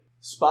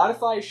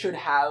Spotify should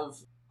have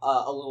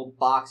a little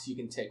box you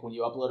can tick when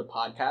you upload a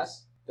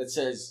podcast that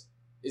says,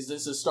 is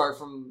this a start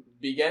from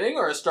beginning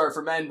or a start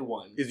from end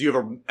one? Do you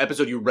have an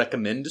episode you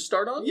recommend to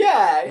start on?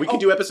 Yeah. We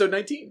could do episode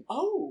 19.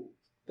 Oh,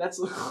 that's...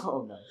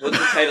 Oh, no. What's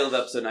the title of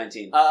episode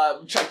 19?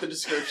 Check the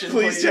description.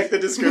 Please check the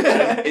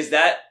description. Is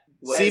that...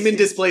 Semen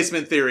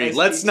displacement theory. SDT.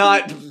 Let's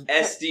not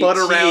SDT, butt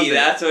around it.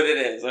 that's what it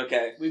is.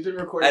 Okay. We've been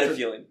I recording had a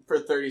feeling. for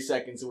 30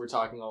 seconds and we're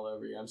talking all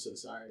over you. I'm so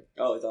sorry.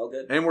 Oh, it's all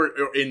good. And we're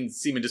in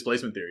semen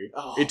displacement theory.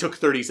 Oh. It took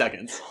 30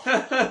 seconds.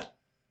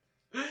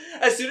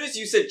 As soon as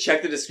you said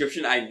check the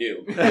description, I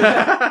knew.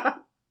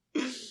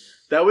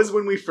 That was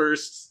when we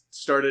first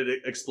started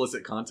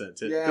explicit content.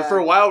 Yeah. For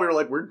a while, we were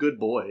like, we're good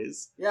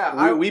boys.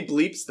 Yeah, We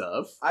bleep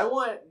stuff. I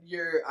want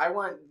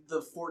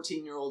the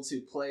 14-year-olds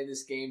who play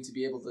this game to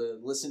be able to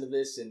listen to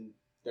this and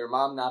their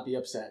mom not be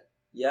upset.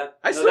 Yeah.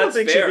 I still don't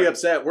think she'd be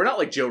upset. We're not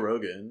like Joe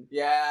Rogan.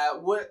 Yeah,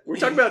 what? We're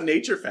talking about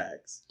nature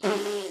facts.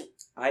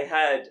 I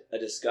had a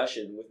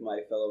discussion with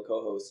my fellow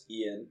co-host,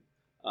 Ian,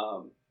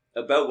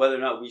 about whether or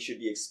not we should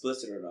be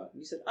explicit or not.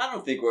 And he said, I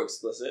don't think we're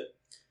explicit.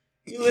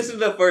 You listen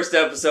to the first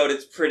episode,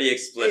 it's pretty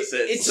explicit.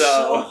 It's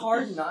so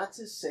hard not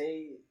to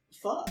say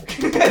fuck.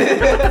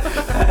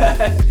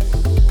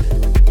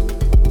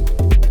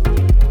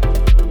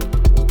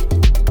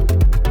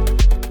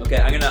 Okay,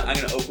 I'm gonna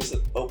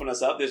open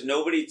us up. There's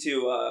nobody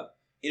to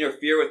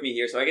interfere with me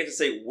here, so I get to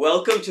say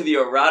welcome to the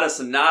Errata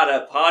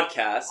Sonata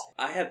podcast.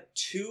 I have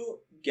two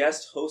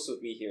guest hosts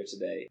with me here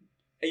today.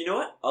 And you know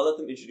what? I'll let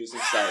them introduce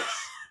themselves.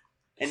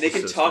 And they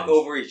can talk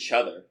over each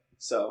other.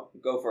 So,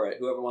 go for it.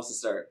 Whoever wants to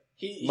start.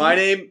 My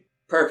name...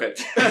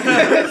 Perfect.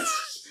 My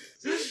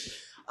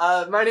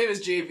name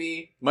is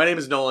JV. My name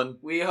is Nolan.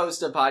 We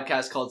host a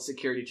podcast called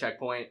Security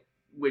Checkpoint,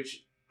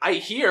 which I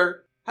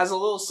hear has a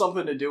little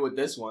something to do with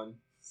this one.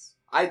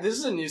 This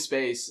is a new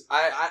space.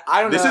 I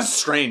don't know. This is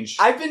strange.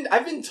 I've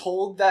been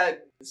told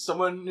that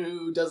someone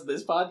who does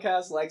this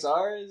podcast likes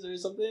ours or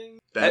something.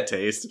 Bad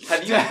taste.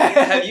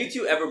 Have you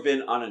two ever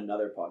been on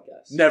another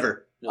podcast?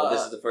 Never. No,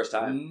 this is the first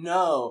time.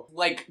 No.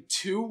 Like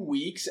 2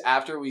 weeks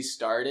after we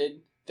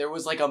started, there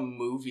was like a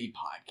movie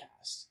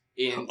podcast.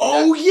 That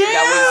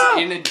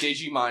was in a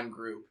Digimon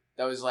group.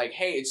 That was like,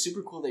 hey, it's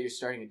super cool that you're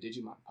starting a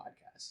Digimon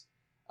podcast.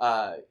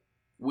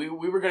 We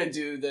were gonna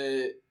do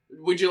the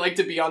would you like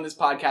to be on this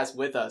podcast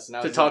with us? And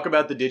I was talk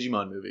about the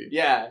Digimon movie.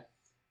 Yeah.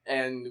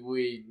 And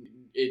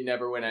it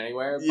never went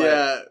anywhere. But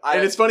yeah.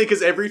 And it's funny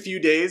because every few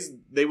days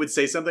they would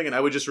say something and I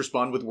would just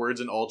respond with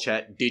words in all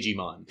chat,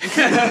 Digimon.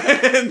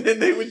 And then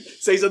they would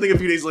say something a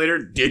few days later,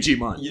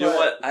 Digimon. You know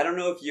what? I don't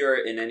know if you're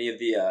in any of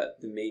the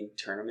main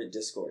tournament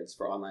discords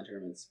for online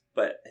tournaments,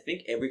 but I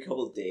think every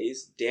couple of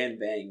days, Dan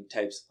Bang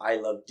types, I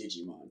love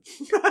Digimon.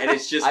 And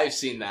it's just... I've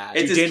seen that.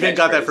 Dude, Dan Bang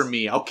got that from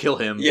me. I'll kill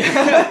him.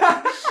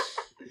 Yeah.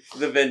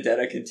 The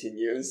vendetta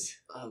continues.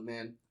 Oh,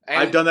 man.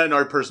 I've done that in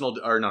our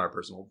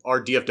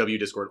DFW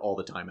Discord all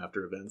the time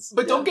after events.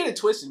 But don't get it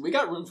twisted. We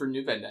got room for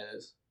new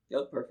vendettas.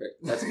 Yep,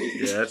 perfect. That's me.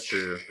 Yeah, that's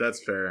true.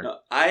 That's fair. No,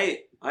 I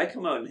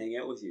come out and hang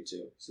out with you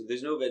two, so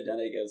there's no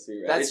vendetta against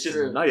me, right? That's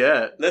true. Not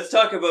yet. Let's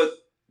talk about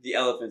the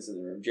elephants in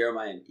the room,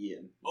 Jeremiah and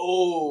Ian.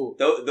 Oh.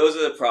 Those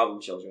are the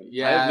problem children.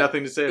 Yeah. I have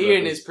nothing to say about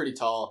Ian them. is pretty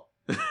tall.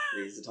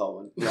 He's a tall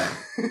one. Yeah.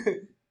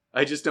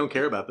 I just don't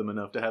care about them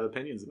enough to have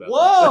opinions about them.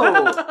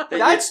 Whoa!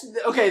 That's...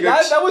 Okay,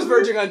 that was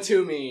verging on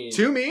too mean.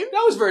 Too mean?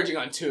 That was verging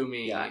on too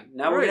mean. Yeah.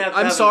 Now we're gonna have to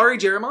I'm sorry,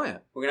 Jeremiah.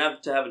 We're gonna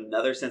have to have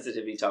another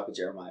sensitivity talk with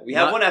Jeremiah. We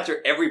have one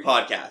after every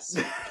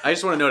podcast. I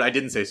just want to note I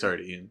didn't say sorry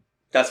to Ian.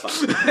 That's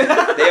fine.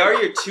 They are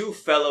your two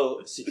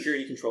fellow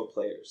security control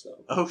players,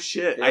 though. Oh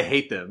shit! Yeah. I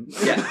hate them.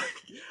 Yeah.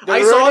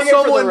 I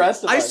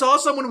saw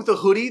someone with a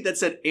hoodie that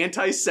said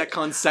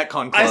anti-Setcon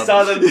Club. I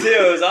saw them too.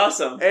 It was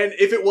awesome. And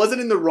if it wasn't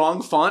in the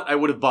wrong font, I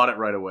would have bought it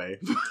right away.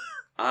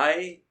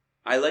 I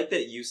like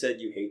that you said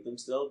you hate them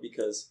still,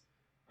 because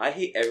I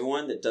hate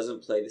everyone that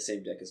doesn't play the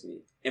same deck as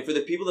me. And for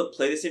the people that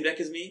play the same deck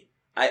as me,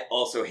 I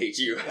also hate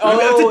you.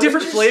 Oh, it's a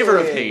different flavor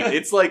of hate.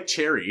 It's like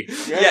cherry.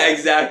 Yeah,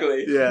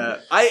 exactly. Yeah.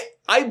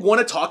 I want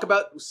to talk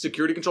about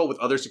security control with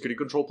other security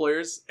control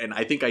players, and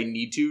I think I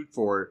need to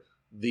for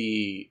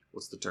the...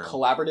 What's the term?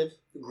 Collaborative?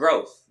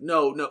 Growth.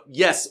 No.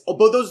 Yes. Oh,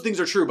 both those things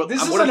are true, but...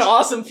 This is an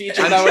awesome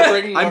feature that we're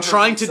bringing I'm over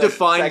trying to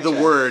define section.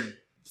 the word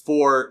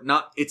for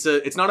not...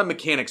 It's not a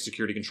mechanic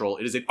security control.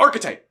 It is an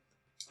archetype.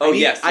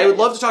 I would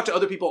love to talk to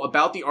other people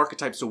about the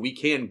archetype so we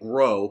can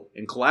grow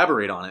and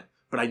collaborate on it,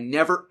 but I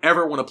never,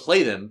 ever want to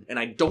play them, and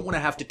I don't want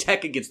to have to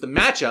tech against the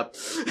matchup.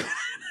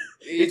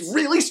 It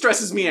really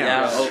stresses me out.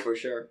 Yeah, oh, for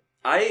sure.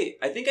 I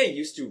think I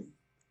used to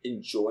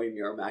enjoy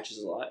mirror matches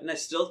a lot, and I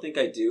still think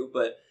I do,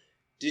 but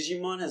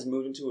Digimon has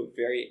moved into a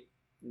very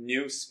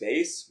new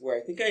space where I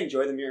think I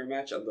enjoy the mirror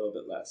match a little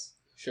bit less.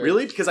 Sure.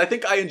 Really? Because I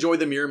think I enjoy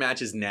the mirror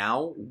matches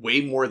now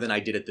way more than I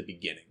did at the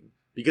beginning.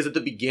 Because at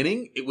the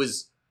beginning, it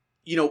was...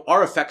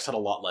 our effects had a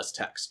lot less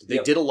text. They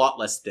did a lot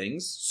less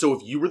things. So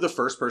if you were the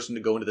first person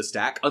to go into the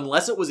stack,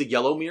 unless it was a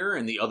yellow mirror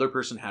and the other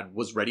person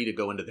was ready to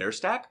go into their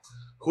stack,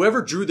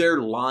 whoever drew their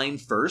line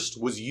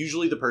first was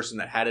usually the person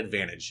that had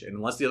advantage. And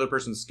unless the other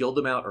person skilled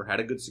them out or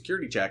had a good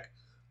security check,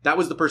 that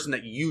was the person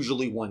that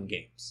usually won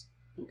games.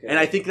 Okay. And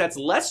I think that's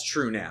less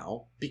true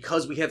now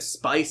because we have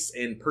spice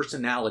and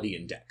personality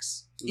in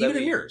decks. Even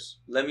in mirrors.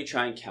 Let me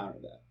try and counter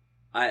that.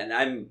 I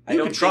don't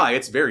can try.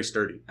 It's very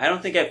sturdy. I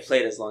don't think I've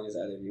played as long as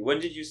either of you. When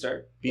did you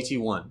start?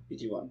 BT1.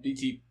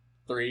 BT3.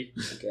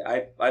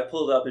 Okay, I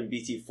pulled up in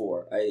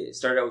BT4. I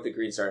started out with the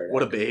green starter.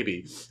 What a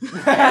baby.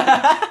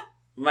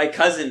 My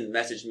cousin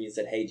messaged me and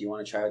said, hey, do you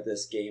want to try out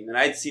this game? And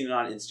I'd seen it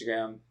on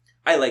Instagram.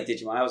 I like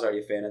Digimon. I was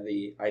already a fan of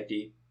the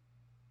IP.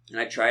 And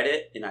I tried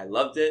it, and I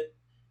loved it.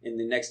 And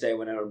the next day I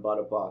went out and bought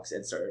a box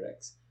and starter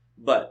decks.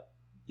 But...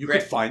 You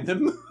could find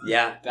them?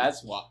 Yeah.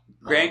 That's what...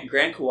 Grand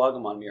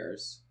Kawagamon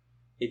mirrors.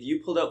 If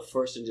you pulled out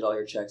first and did all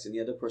your checks, and the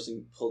other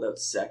person pulled out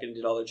second and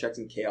did all their checks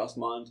and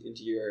Chaosmon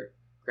into your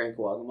Grand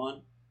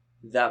Kawagamon,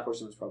 that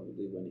person was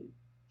probably winning.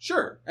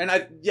 Sure. And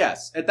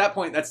yes, at that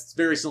point, that's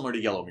very similar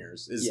to Yellow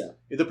Mirrors.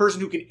 The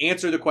person who can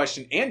answer the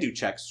question and do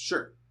checks,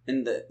 sure.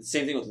 And the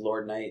same thing with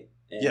Lord Knight.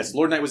 Yes,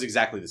 Lord Knight was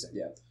exactly the same.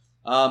 Yeah.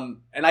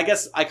 And I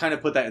guess I kind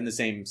of put that in the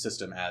same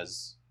system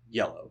as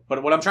Yellow.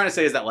 But what I'm trying to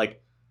say is that,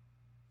 like,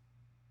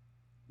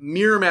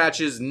 mirror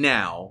matches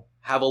now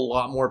have a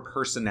lot more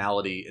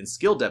personality and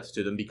skill depth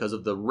to them because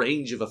of the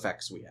range of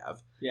effects we have.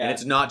 Yeah. And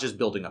it's not just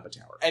building up a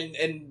tower.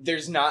 And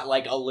there's not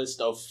like a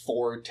list of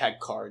 4 tech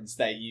cards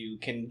that you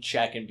can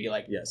check and be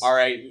like, yes, all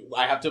right,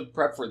 I have to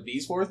prep for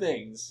these 4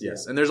 things.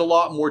 Yes, and there's a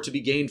lot more to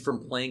be gained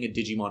from playing a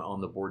Digimon on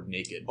the board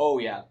naked. Oh,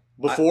 yeah.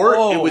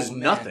 Before, it was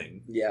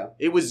nothing. Yeah.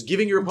 It was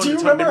giving your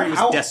opponent a ton of memory. It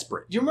was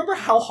desperate. Do you remember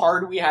how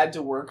hard we had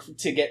to work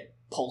to get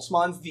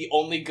Pulsemons, the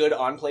only good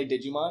on-play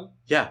Digimon?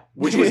 Yeah,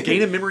 which was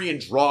gain a memory and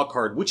draw a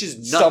card, which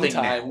is nothing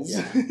sometimes.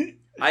 Now. Yeah.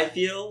 I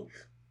feel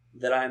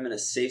that I'm in a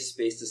safe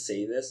space to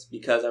say this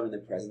because I'm in the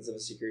presence of a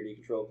security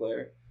control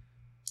player.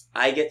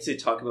 I get to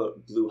talk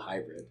about Blue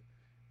Hybrid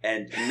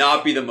and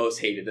not be the most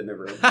hated in the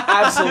room.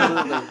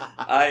 Absolutely.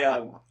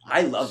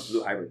 I love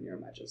Blue Hybrid mirror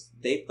matches.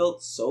 They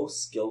felt so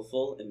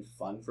skillful and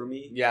fun for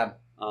me. Yeah.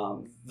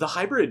 The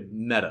hybrid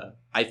meta,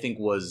 I think,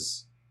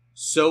 was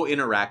so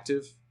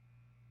interactive.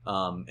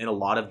 In a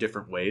lot of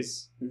different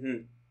ways.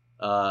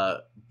 Mm-hmm.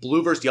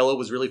 Blue vs. Yellow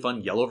was really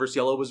fun. Yellow vs.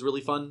 Yellow was really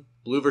fun.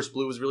 Blue vs.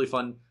 Blue was really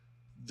fun.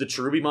 The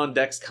Cherubimon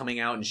decks coming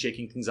out and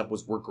shaking things up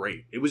were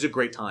great. It was a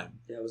great time.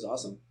 Yeah, it was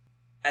awesome.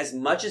 As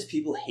much as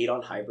people hate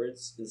on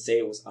hybrids and say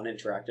it was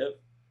uninteractive,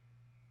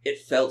 it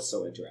felt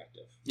so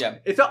interactive. Yeah,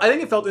 I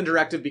think it felt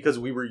interactive because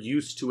we were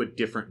used to a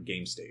different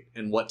game state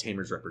and what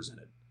Tamers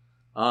represented.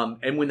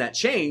 And when that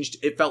changed,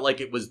 it felt like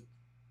it was.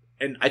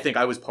 And I think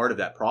I was part of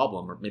that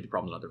problem, or maybe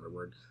problem's not the right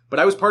word, but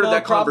I was part of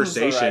that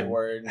conversation.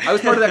 I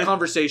was part of that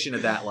conversation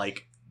of that,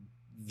 like,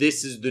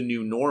 this is the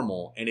new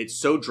normal, and it's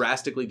so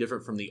drastically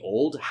different from the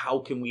old. How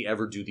can we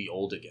ever do the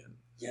old again?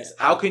 Yes.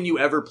 How can you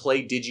ever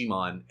play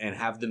Digimon and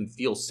have them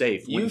feel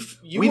safe? You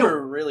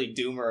were really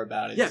doomer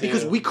about it, yeah, too.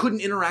 because we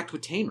couldn't interact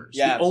with Tamers.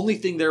 Yeah. The only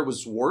thing there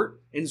was Zwart,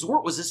 and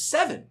Zwart was a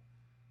 7.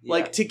 Yeah.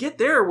 Like, to get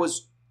there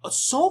was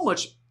so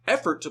much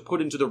effort to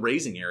put into the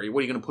raising area. What,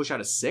 are you going to push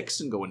out a 6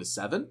 and go into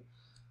 7?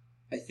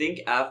 I think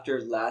after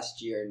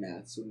last year,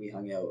 Nats, when we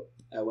hung out,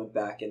 I went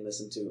back and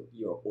listened to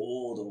your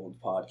old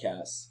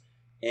podcasts,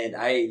 and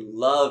I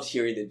loved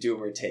hearing the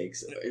Doomer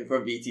takes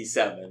from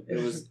BT7.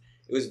 It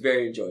was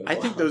very enjoyable. I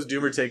think those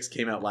Doomer takes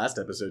came out last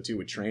episode too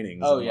with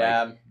trainings. Oh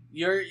yeah,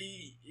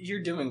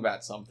 you're doing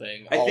about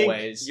something. I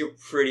always. think you're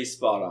pretty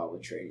spot on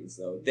with trainings,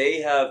 though.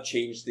 They have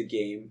changed the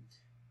game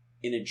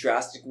in a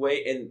drastic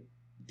way, and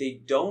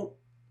they don't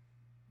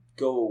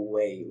go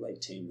away like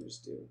Tamers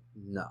do.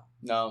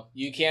 No,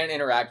 you can't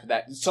interact with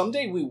that.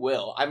 Someday we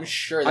will. I'm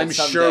sure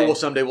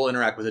someday we'll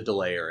interact with a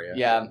delay area.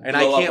 Yeah, and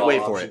I can't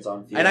wait for it.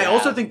 And I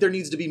also think there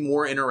needs to be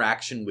more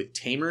interaction with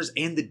Tamers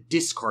and the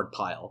discard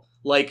pile.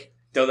 Like,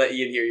 don't let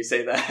Ian hear you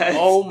say that.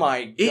 Oh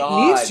my god,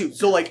 it needs to.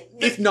 So, like,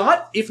 if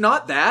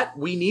not that,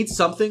 we need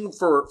something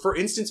for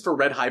instance, for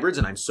red hybrids.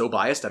 And I'm so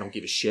biased, I don't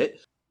give a shit.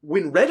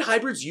 When red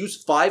hybrids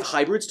use 5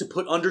 hybrids to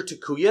put under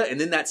Takuya and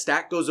then that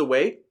stack goes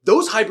away,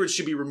 those hybrids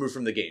should be removed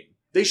from the game.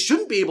 They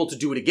shouldn't be able to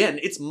do it again.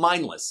 It's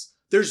mindless.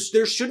 There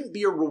shouldn't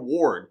be a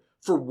reward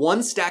for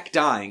one stack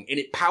dying and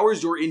it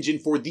powers your engine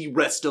for the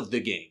rest of the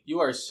game.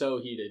 You are so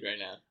heated right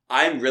now.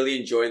 I'm really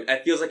enjoying it.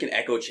 It feels like an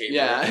echo chamber.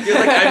 Yeah. I feel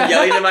like I'm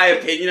yelling in my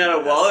opinion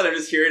on a wall and I'm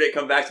just hearing it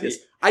come back to me.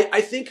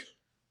 I think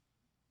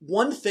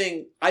one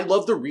thing, I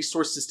love the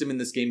resource system in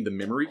this game, the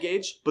memory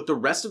gauge, but the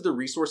rest of the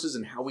resources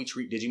and how we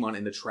treat Digimon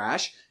in the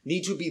trash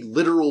need to be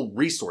literal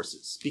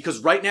resources, because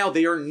right now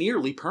they are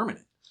nearly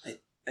permanent.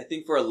 I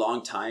think for a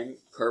long time,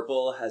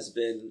 Purple has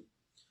been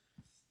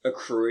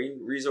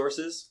accruing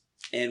resources,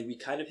 and we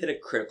kind of hit a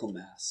critical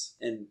mass,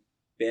 and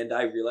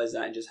Bandai realized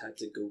that and just had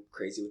to go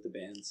crazy with the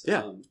bans.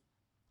 Yeah.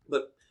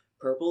 But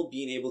Purple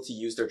being able to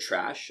use their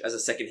trash as a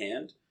second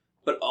hand,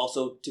 but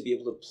also to be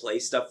able to play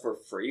stuff for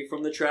free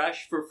from the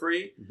trash for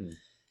free. Mm-hmm.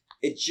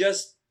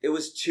 It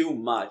was too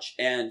much.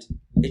 And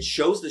it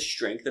shows the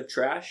strength of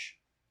trash,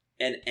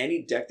 and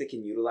any deck that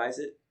can utilize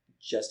it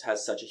just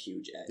has such a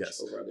huge edge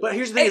over other But decks.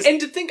 here's the thing and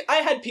to think I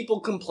had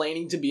people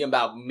complaining to me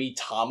about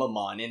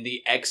Mitamamon in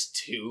the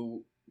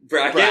X2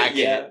 bracket.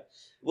 Yeah.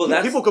 Well,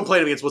 that's people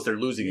complain against what they're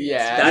losing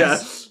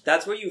against.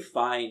 That's where you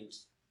find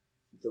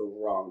the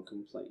wrong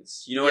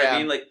complaints. You know what I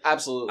mean? Like,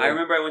 absolutely. I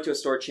remember I went to a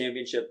store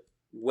championship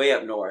way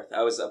up north.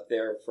 I was up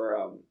there for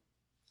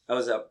I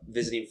was up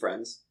visiting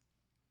friends,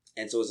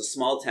 and so it was a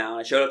small town.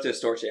 I showed up to a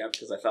store champ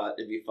because I thought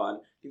it'd be fun.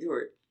 I think there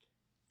were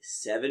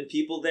 7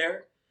 people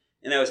there,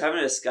 and I was having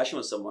a discussion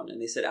with someone,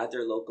 and they said at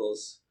their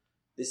locals,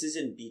 this is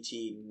in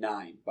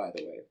BT9, by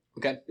the way.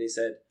 Okay. They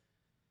said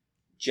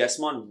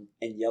Jessmon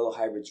and Yellow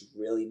Hybrids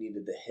really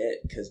needed the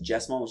hit because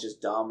Jessmon was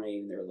just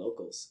dominating their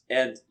locals.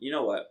 And you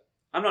know what?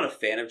 I'm not a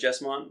fan of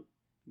Jessmon,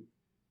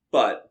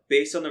 but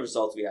based on the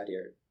results we had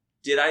here,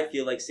 did I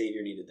feel like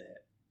Savior needed the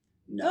hit?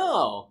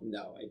 No,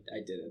 I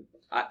didn't.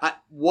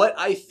 What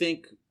I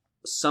think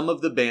some of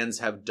the bans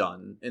have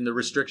done and the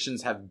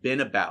restrictions have been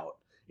about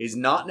is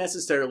not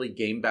necessarily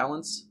game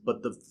balance,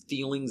 but the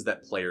feelings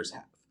that players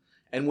have.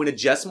 And when a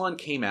Jessmon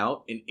came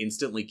out and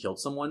instantly killed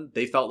someone,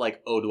 they felt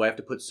like, oh, do I have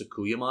to put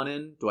Sukuyamon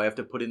in? Do I have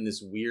to put in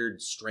this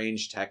weird,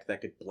 strange tech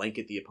that could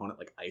blanket the opponent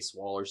like Ice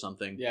Wall or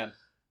something? Yeah.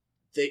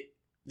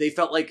 They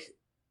felt like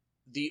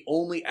the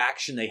only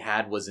action they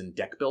had was in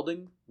deck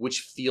building,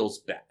 which feels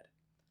bad.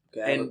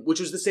 Okay. And which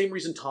was the same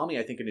reason Tommy,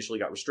 I think, initially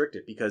got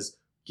restricted, because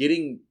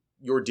getting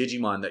your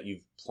Digimon that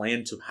you've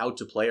planned to how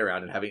to play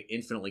around and having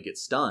infinitely get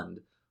stunned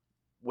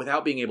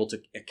without being able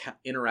to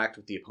interact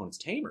with the opponent's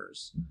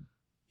tamers,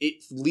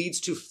 it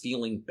leads to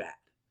feeling bad.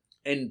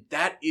 And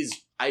that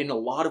is, in a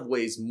lot of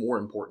ways, more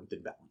important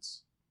than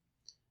balance.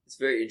 It's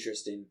very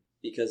interesting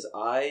because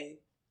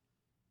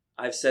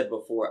I've said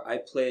before, I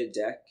play a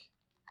deck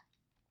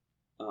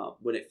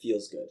when it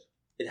feels good.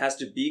 It has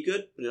to be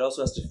good, but it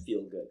also has to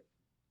feel good.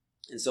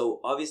 And so,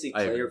 obviously,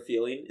 player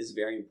feeling is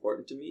very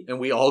important to me. And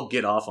we all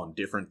get off on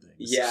different things.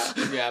 Yeah.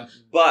 Yeah.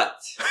 But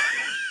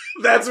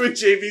that's what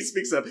JB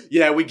speaks of.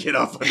 Yeah, we get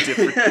off on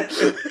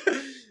different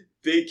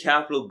big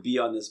capital B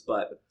on this,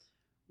 but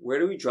where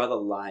do we draw the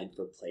line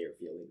for player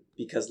feeling?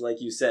 Because,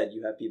 like you said,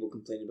 you have people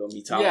complaining about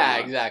me talking. Yeah,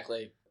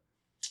 exactly.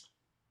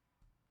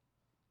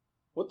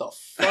 What the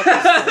fuck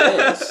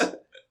is this?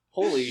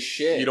 Holy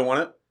shit. You don't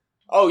want it?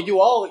 Oh,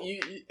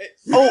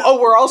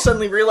 we're all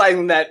suddenly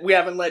realizing that we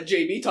haven't let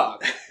JB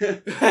talk.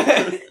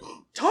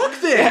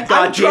 Talk then.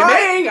 I'm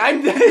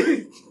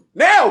trying.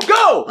 Now,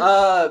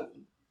 go!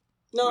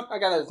 No, I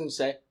got nothing to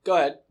say. Go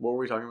ahead. What were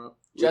we talking about?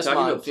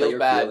 Jessmon feels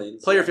bad.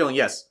 Feelings. Player feeling,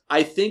 yes.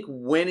 I think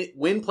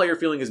when player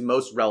feeling is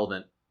most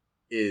relevant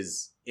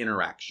is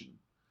interaction.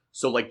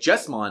 So like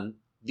Jessmon,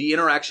 the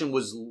interaction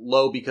was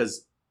low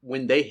because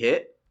when they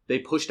hit, they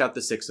pushed out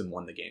the 6 and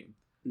won the game.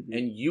 Mm-hmm.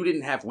 And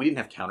we didn't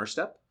have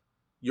counterstep.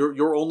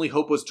 Your only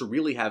hope was to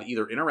really have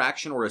either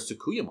interaction or a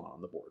Sukuyamon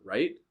on the board,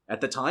 right?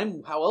 At the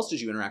time, how else did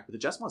you interact with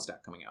the Jessmon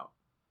stack coming out?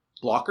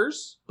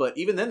 Blockers, but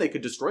even then they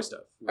could destroy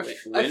stuff.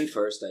 Win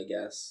first, I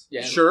guess.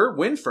 Yeah. Sure,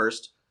 win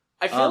first.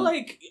 I feel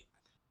like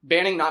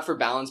banning not for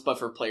balance, but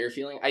for player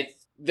feeling,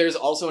 there's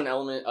also an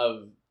element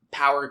of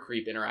power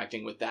creep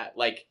interacting with that.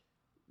 Like,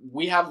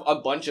 we have a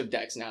bunch of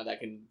decks now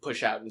that can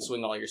push out and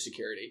swing all your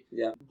security.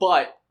 Yeah.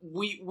 But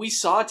we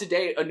saw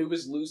today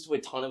Anubis lose to a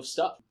ton of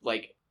stuff.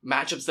 Like,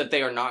 matchups that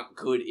they are not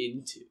good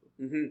into.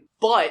 Mm-hmm.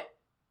 But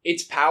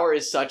its power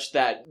is such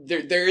that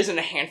there isn't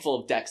a handful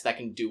of decks that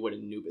can do what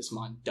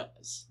Anubismon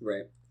does.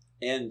 Right.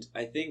 And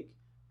I think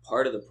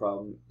part of the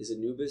problem is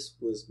Anubis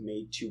was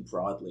made too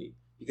broadly.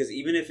 Because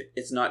even if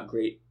it's not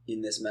great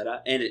in this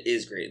meta, and it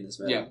is great in this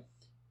meta,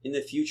 in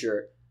the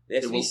future,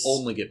 it will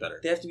only get better.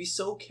 They have to be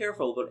so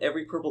careful about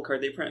every purple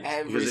card they print.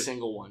 Every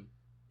single one.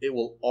 It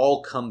will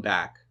all come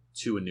back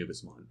to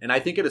Anubismon. And I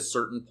think at a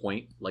certain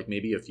point, like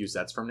maybe a few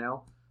sets from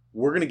now,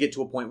 we're going to get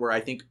to a point where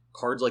I think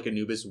cards like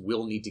Anubis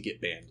will need to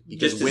get banned.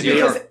 Because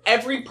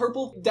every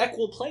purple deck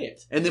will play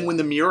it. And then when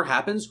the mirror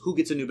happens, who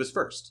gets Anubis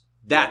first?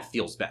 That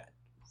feels bad.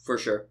 For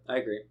sure. I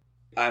agree.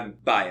 I'm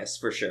biased,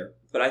 for sure.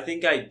 But I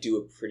think I do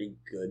a pretty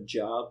good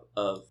job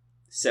of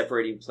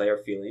separating player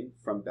feeling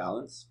from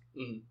balance.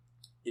 Mm-hmm.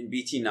 In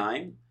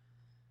BT9,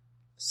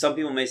 some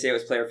people may say it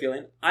was player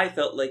feeling. I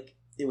felt like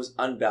it was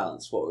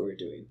unbalanced what we were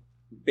doing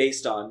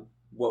based on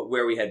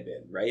where we had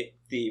been, right?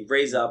 The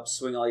raise up,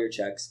 swing all your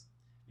checks.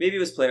 Maybe it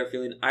was player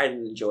feeling. I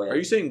didn't enjoy it. Are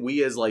you saying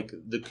we as like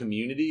the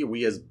community,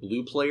 we as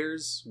blue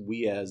players,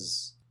 we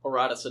as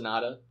Arata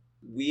Sonata?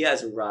 We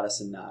as Arata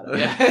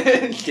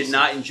Sonata did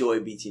not enjoy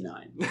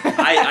BT9.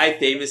 I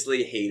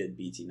famously hated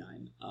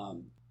BT9.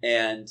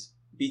 And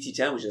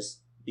BT10 was just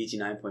BT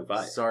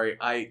 9.5. Sorry,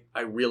 I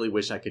really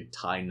wish I could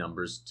tie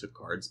numbers to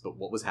cards, but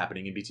what was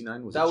happening in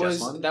BT9?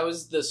 That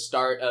was the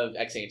start of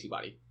X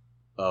Antibody.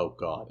 Oh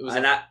god.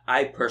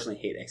 I personally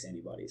hate X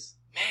Antibodies.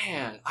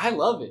 Man, I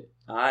love it.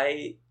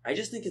 I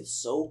just think it's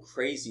so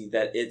crazy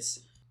that it's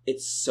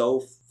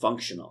so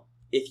functional.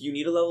 If you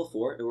need a level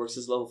 4, it works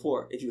as level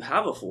 4. If you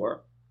have a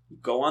 4,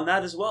 go on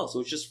that as well.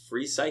 So it's just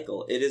free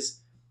cycle. It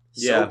is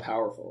so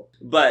powerful.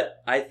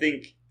 But I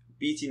think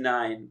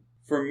BT9,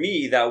 for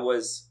me, that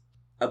was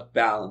a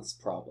balance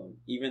problem.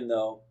 Even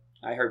though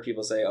I heard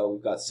people say, oh,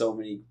 we've got so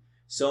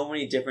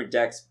many different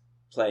decks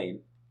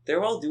playing.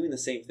 They're all doing the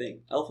same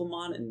thing.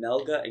 Alphamon and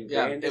Melga and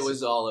Grand. Yeah, it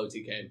was all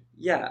OTK.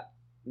 Yeah.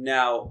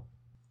 Now,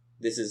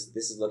 this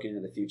is looking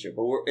into the future,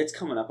 but it's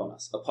coming up on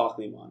us.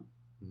 Apocalypse.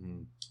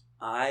 Mm-hmm.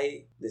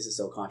 This is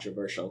so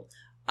controversial.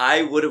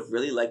 I would have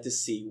really liked to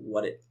see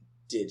what it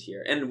did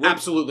here. And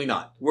absolutely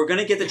not. We're going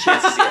to get the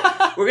chance to see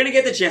it. We're going to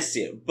get the chance to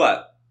see it.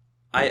 But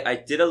I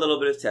did a little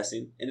bit of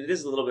testing, and it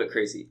is a little bit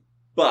crazy.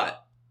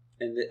 But,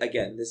 and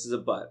again, this is a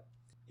but.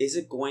 Is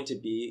it going to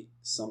be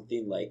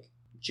something like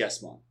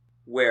Jesmon,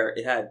 where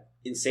it had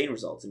insane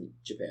results in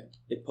Japan?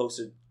 It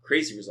posted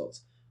crazy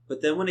results.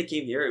 But then when it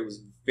came here, it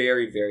was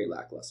very, very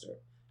lackluster.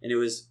 And it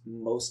was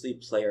mostly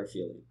player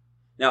feeling.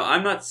 Now,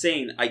 I'm not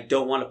saying I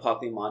don't want a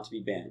Pokemon to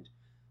be banned.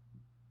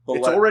 But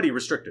it's already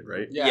restricted,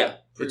 right? Yeah.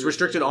 It's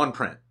restricted on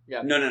print.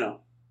 Yeah. No.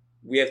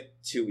 We have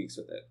 2 weeks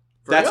with it.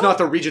 That's not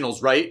the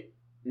regionals, right?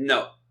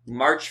 No.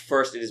 March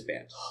 1st it is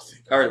banned.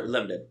 Or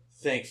limited.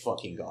 Thank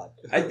fucking God.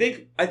 I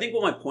think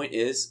what my point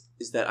is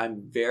that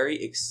I'm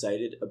very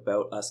excited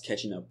about us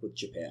catching up with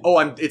Japan. Oh,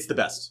 it's the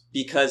best.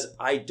 Because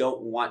I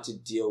don't want to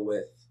deal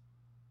with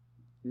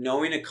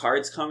knowing a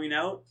card's coming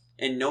out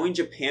and knowing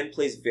Japan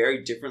plays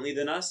very differently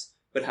than us,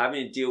 but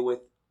having to deal with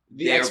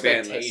the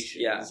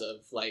expectations of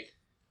like,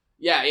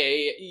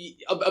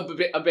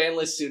 a ban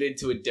list suited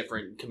to a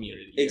different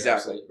community.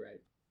 Exactly.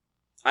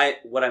 Right.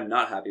 What I'm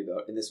not happy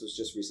about, and this was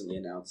just recently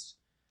announced,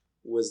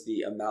 was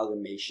the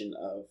amalgamation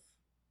of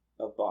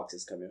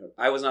boxes coming out.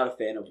 I was not a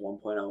fan of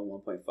 1.0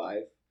 and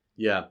 1.5.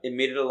 Yeah. It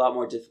made it a lot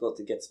more difficult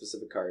to get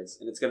specific cards.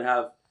 And it's going to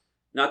have,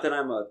 not that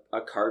I'm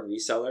a card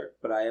reseller,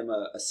 but I am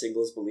a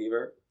singles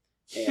believer.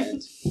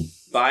 And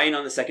buying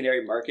on the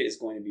secondary market is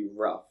going to be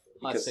rough.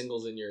 Hot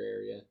singles in your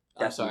area.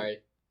 I'm sorry.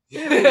 They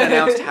haven't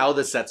announced how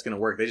the set's going to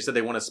work. They just said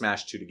they want to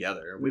smash 2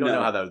 together. We don't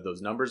know how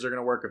those numbers are going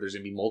to work, if there's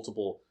going to be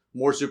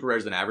more super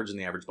rares than average in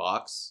the average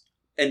box.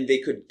 And they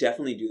could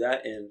definitely do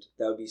that, and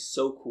that would be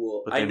so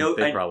cool. But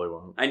they probably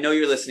won't. I know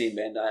you're listening,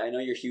 Bandai. I know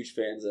you're huge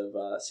fans of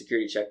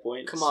security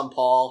checkpoints. Come on,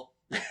 Paul.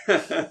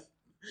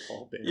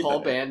 Paul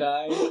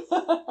Bandai.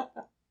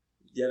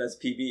 Yeah, that's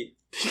PB.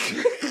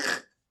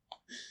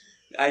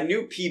 I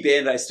knew P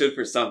Bandai stood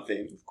for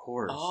something. Of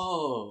course.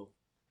 Oh.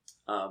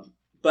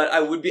 But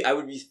I would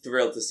be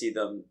thrilled to see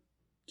them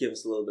give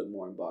us a little bit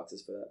more in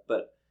boxes for that.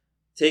 But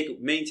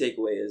main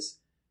takeaway is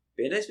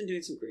Bandai's been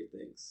doing some great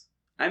things.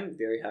 I'm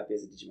very happy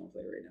as a Digimon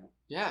player right now.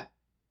 Yeah.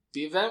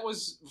 The event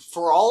was,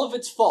 for all of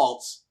its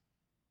faults...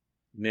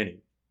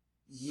 Many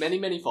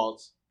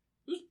faults.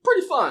 It was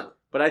pretty fun.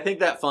 But I think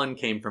that fun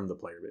came from the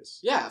player base.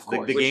 Yeah, of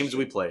course. The games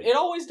we played. It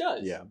always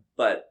does. Yeah.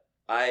 But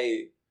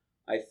I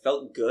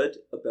felt good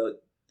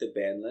about the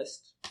ban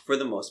list, for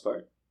the most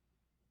part.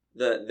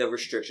 The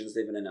restrictions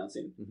they've been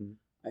announcing. Mm-hmm.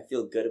 I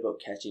feel good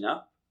about catching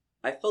up.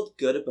 I felt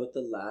good about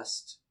the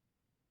last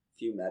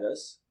few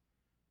metas.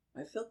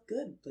 I felt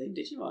good playing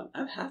Digimon.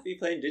 I'm happy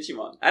playing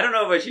Digimon. I don't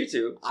know about you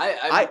two.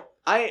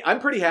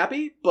 I'm pretty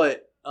happy,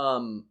 but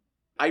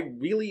I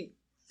really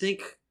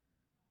think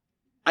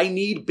I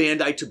need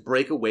Bandai to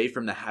break away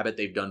from the habit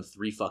they've done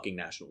 3 fucking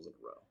nationals in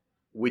a row,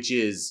 which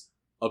is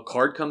a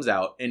card comes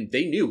out and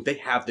they knew they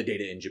have the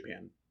data in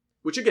Japan,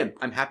 which again,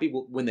 I'm happy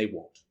when they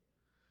won't,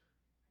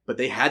 but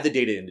they had the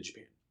data into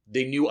Japan.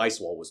 They knew Ice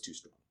Wall was too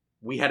strong.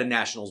 We had a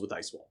nationals with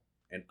Ice Wall,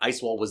 and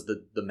Ice Wall was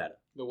the meta.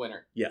 The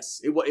winner. Yes,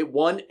 it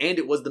won, and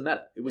it was the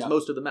meta. It was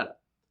most of the meta.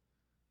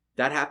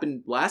 That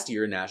happened last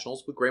year in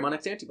Nationals with Greymon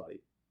X Antibody.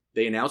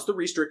 They announced the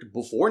restrict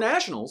before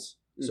Nationals,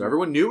 so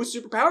everyone knew it was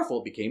super powerful.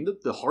 It became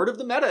the heart of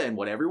the meta, and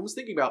what everyone was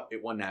thinking about,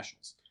 it won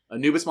Nationals.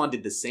 Anubismon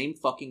did the same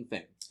fucking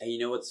thing. And you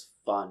know what's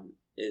fun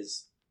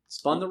is... Is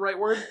fun the right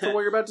word for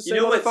what you're about to say,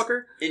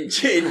 motherfucker?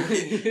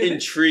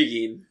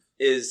 Intriguing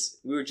is,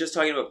 we were just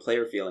talking about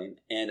player feeling,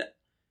 and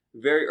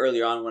very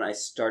early on when I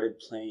started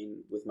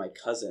playing with my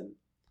cousin,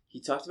 he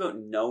talked about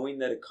knowing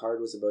that a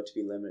card was about to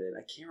be limited.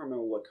 I can't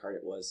remember what card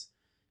it was.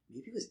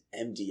 Maybe it was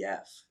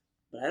MDF.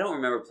 But I don't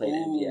remember playing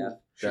MDF.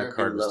 That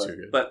card was too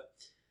good. But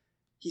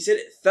he said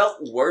it felt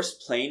worse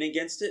playing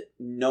against it,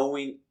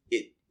 knowing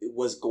it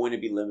was going to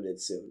be limited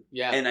soon.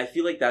 Yeah. And I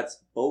feel like that's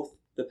both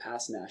the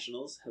past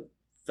nationals have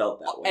felt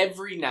that way.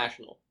 Every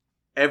national.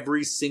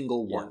 Every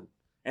single one.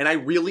 Yeah. And I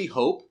really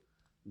hope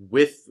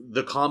with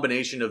the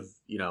combination of,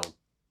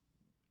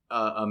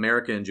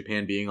 America and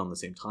Japan being on the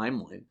same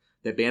timeline,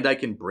 that Bandai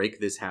can break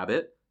this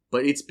habit,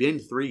 but it's been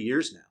 3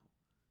 years now.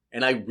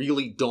 And I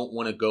really don't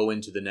want to go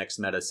into the next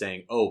meta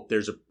saying, oh,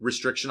 there's a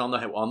restriction on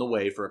the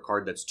way for a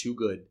card that's too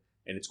good,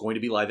 and it's going to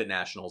be live at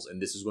Nationals,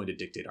 and this is going to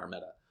dictate our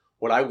meta.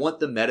 What I want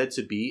the meta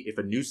to be, if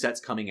a new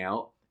set's coming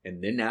out,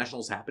 and then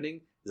Nationals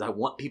happening, is I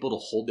want people to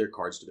hold their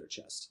cards to their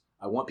chest.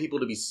 I want people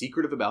to be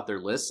secretive about their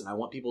lists, and I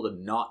want people to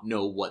not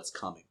know what's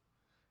coming.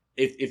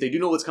 If they do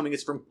know what's coming,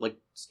 it's from like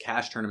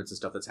cash tournaments and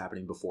stuff that's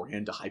happening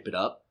beforehand to hype it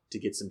up, to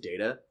get some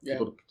data,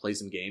 people to play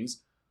some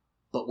games.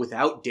 But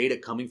without data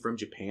coming from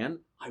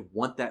Japan, I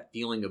want that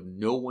feeling of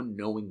no one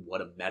knowing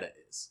what a meta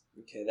is.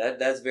 Okay,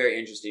 that's very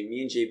interesting.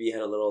 Me and JB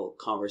had a little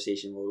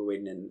conversation while we were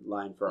waiting in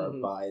line for our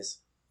buys,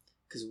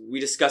 because we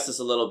discussed this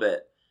a little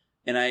bit,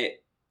 and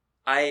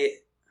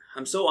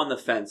I'm so on the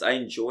fence. I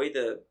enjoy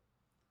the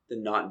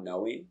not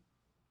knowing,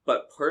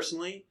 but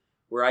personally,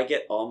 where I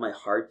get all my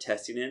hard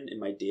testing in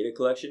my data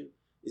collection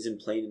is in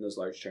playing in those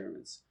large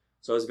tournaments.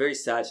 So I was very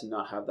sad to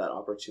not have that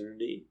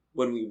opportunity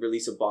when we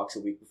release a box a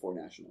week before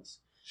Nationals.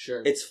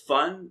 Sure. It's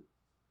fun,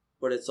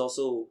 but it's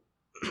also...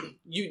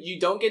 you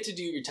don't get to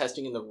do your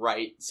testing in the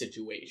right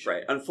situation.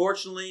 Right.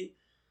 Unfortunately,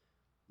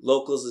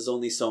 locals is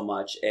only so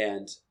much,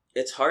 and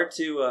it's hard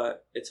to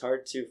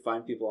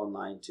find people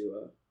online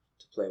to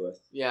play with.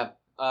 Yeah.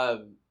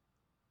 All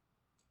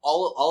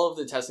of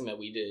the testing that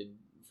we did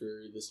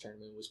for this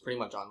tournament was pretty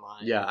much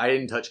online. Yeah, I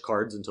didn't touch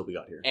cards until we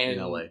got here in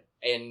LA.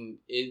 And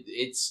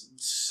it's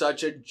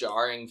such a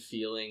jarring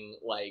feeling,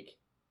 like,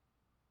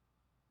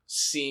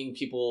 seeing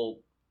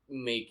people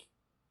make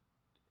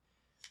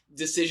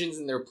decisions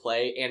in their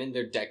play and in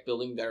their deck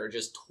building that are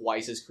just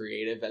twice as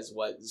creative as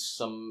what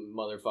some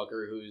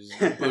motherfucker who's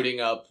booting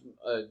up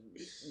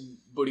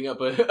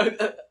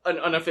an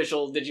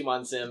unofficial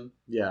Digimon sim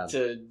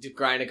to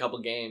grind a couple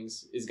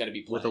games is going to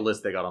be playing. With the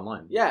list they got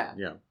online. Yeah.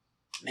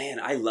 Man,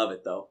 I love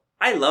it, though.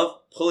 I love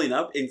pulling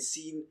up and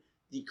seeing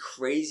the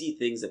crazy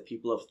things that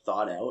people have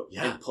thought out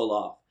and pull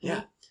off.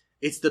 Yeah.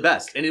 It's the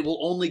best, and it will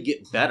only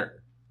get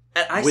better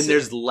when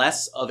there's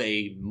less of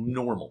a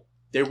normal.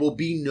 There will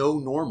be no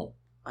normal.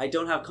 I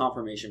don't have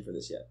confirmation for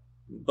this yet,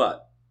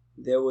 but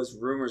there was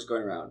rumors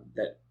going around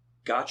that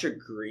Gotcha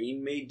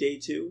Green made day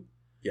 2.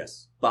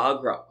 Yes.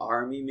 Bagra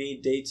Army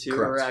made day 2.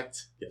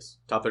 Correct. Yes.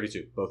 Top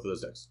 32, both of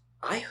those decks.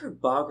 I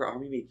heard Bagra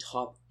Army made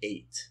top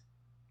 8.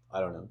 I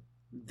don't know.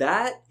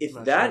 If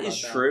that is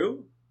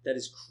true, that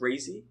is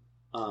crazy.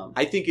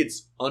 I think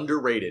it's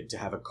underrated to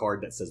have a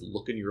card that says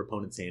look in your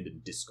opponent's hand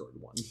and discard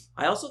one.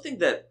 I also think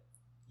that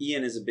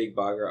Ian is a big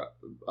Bagra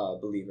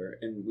believer,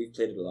 and we've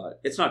played it a lot.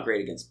 It's not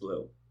great against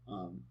blue.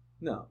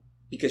 No.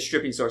 Because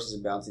stripping sources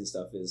and bouncing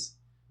stuff is...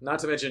 Not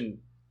to mention,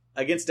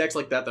 against decks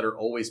like that are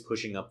always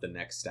pushing up the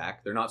next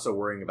stack, they're not so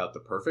worrying about the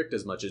perfect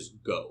as much as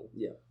go.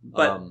 Yeah.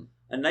 But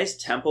a nice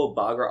tempo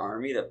Bagra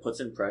Army that puts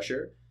in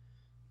pressure,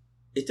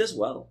 it does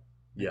well.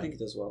 I think it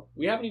does well.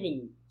 We haven't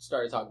even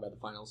started talking about the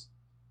finals.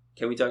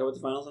 Can we talk about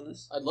the finals on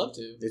this? I'd love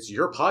to. It's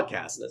your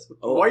podcast.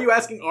 Why are you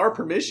asking our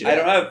permission? I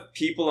don't have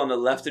people on the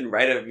left and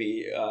right of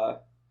me...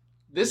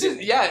 This is,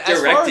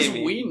 as far as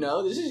we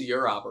know, this is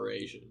your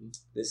operation.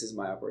 This is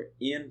my operation.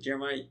 Ian,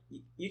 Jeremiah,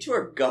 you two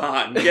are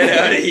gone. Get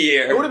out of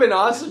here. It would have been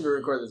awesome to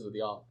record this with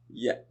y'all.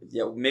 Yeah,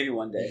 maybe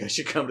one day. You guys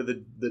should come to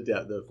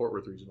the Fort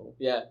Worth Regional.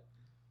 Yeah.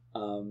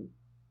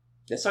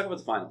 Let's talk about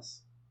the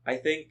finals. I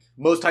think...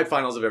 Most hype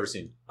finals I've ever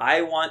seen.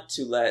 I want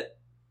to let...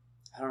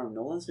 I don't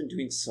know, Nolan's been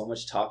doing so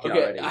much talking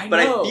already. I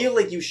feel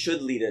like you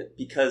should lead it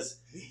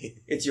because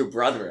it's your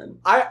brethren.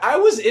 I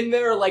was in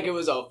there like it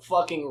was a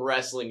fucking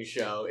wrestling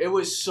show. It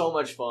was so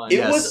much fun.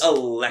 It was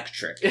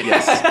electric.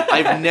 Yes.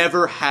 I've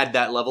never had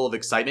that level of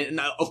excitement. And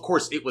of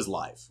course, it was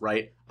live,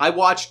 right? I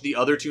watched the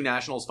other 2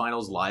 Nationals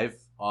finals live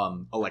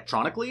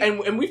electronically.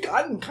 And we've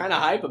gotten kind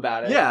of hype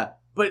about it. Yeah,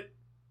 but...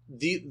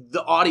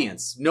 The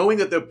audience, knowing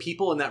that the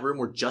people in that room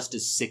were just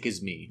as sick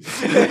as me.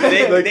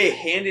 they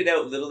handed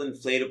out little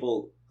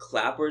inflatable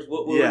clappers.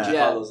 What would you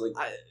call those?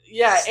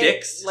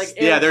 Sticks?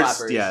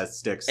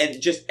 Sticks.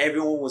 And just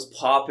everyone was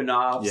popping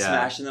off,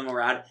 smashing them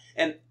around.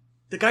 And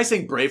the guy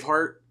sang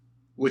Braveheart,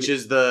 which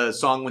is the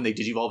song when they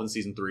digivolve in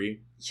Season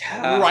 3.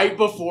 Yeah. Right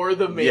before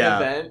the main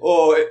event.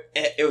 Oh,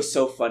 it was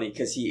so funny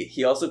because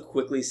he also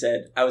quickly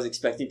said, I was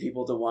expecting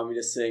people to want me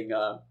to sing...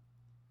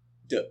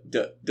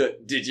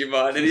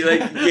 Digimon, and he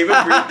gave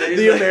a brief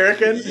the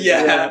American.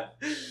 Yeah.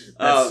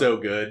 That's so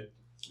good.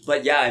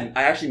 But yeah,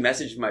 I actually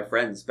messaged my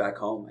friends back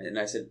home, and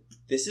I said,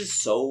 "This is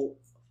so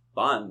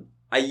fun."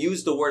 I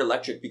used the word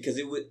electric because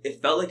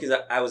it felt like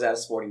I was at a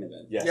sporting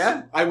event. Yes.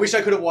 Yeah, I wish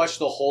I could have watched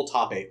the whole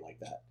top 8 like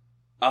that.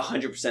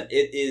 100%.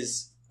 It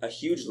is a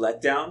huge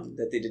letdown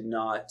that they did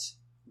not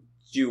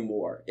do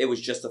more. It was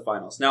just the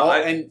finals. Now,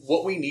 and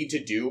what we need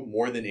to do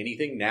more than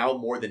anything now,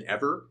 more than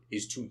ever,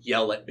 is to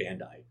yell at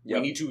Bandai. Yep. We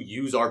need to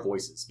use our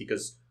voices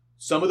because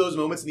some of those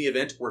moments in the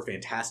event were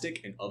fantastic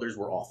and others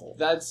were awful.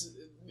 That's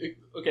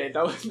okay.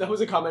 That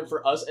was a comment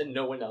for us and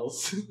no one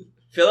else.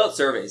 Fill out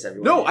surveys,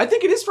 everyone. No, I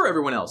think it is for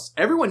everyone else.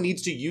 Everyone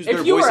needs to use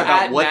their voice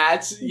about what...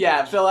 Nats,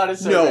 fill out a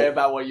survey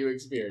about what you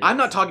experienced. I'm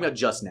not talking about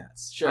just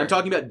Nats. Sure. I'm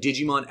talking about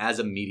Digimon as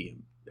a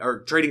medium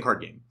or trading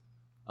card game.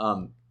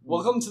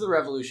 Welcome to the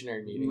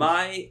revolutionary meeting.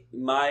 My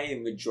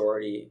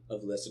majority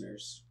of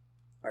listeners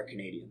are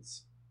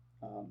Canadians.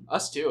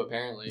 Us too,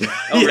 apparently.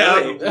 Oh,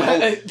 really?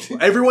 Well,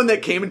 everyone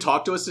that came and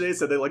talked to us today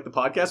said they liked the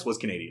podcast was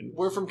Canadian.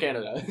 We're from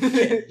Canada.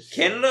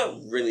 Canada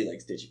really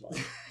likes Digimon.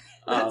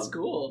 That's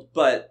cool.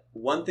 But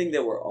one thing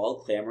that we're all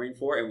clamoring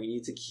for, and we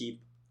need to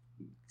keep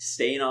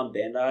staying on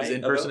Bandai, is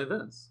in-person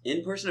events.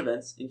 In-person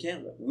events in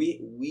Canada.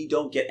 We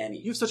don't get any.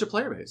 You have such a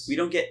player base. We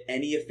don't get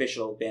any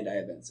official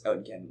Bandai events out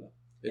in Canada.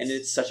 And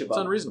it's such a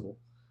bummer. It's unreasonable.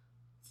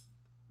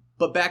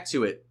 But back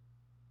to it.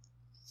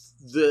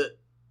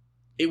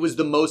 It was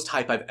the most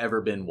hype I've ever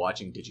been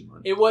watching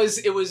Digimon. It was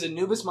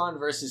Anubismon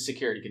versus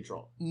Security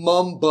Control.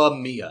 Mamma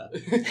mia.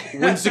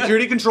 When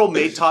Security Control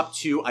made top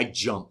 2, I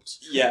jumped.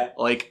 Yeah.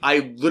 Like,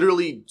 I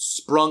literally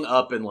sprung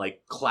up and,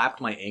 like,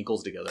 clapped my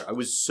ankles together. I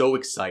was so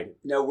excited.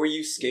 Now, were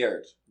you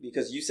scared?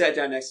 Because you sat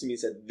down next to me and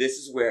said, this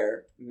is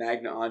where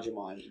Magna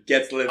Angemon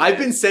gets lived. I've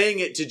been saying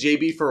it to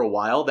JB for a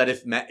while that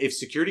if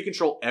Security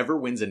Control ever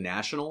wins a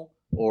national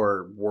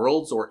or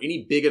Worlds or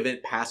any big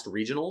event past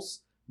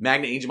regionals,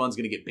 Magna Angemon's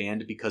going to get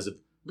banned because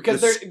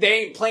they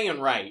ain't playing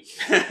right.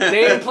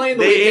 They ain't playing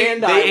the way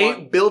Bandai They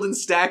ain't building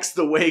stacks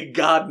the way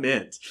God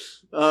meant.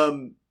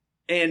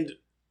 And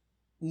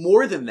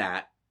more than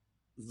that,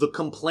 the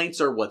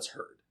complaints are what's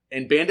heard.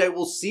 And Bandai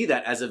will see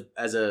that as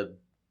a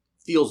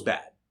feels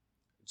bad.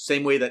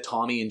 Same way that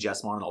Tommy and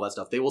Jessmon and all that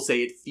stuff. They will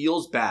say it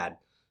feels bad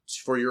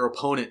for your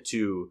opponent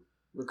to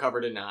recover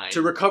to 9.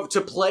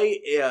 To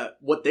play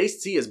what they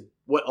see as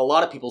what a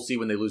lot of people see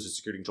when they lose to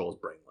Security Control is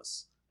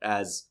brainless.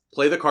 As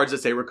play the cards that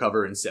say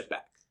recover and sit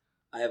back.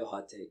 I have a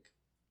hot take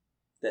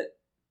that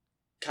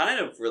kind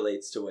of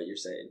relates to what you're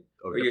saying.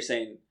 Okay. Where you're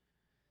saying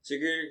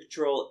Security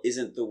Control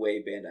isn't the way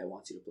Bandai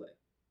wants you to play.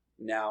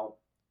 Now,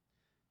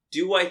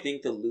 do I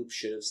think the loop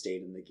should have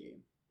stayed in the game?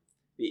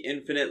 The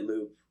infinite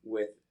loop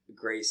with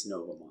Grace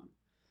Novamon.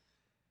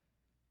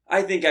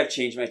 I think I've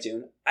changed my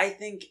tune. I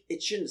think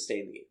it shouldn't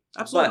stay in the game.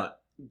 Absolutely but not.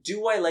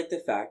 Do I like the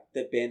fact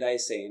that Bandai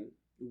is saying,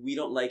 we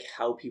don't like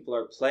how people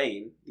are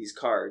playing these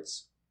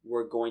cards,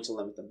 we're going to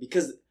limit them?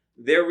 Because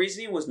their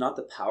reasoning was not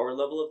the power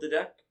level of the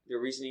deck. Their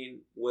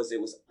reasoning was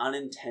it was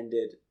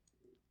unintended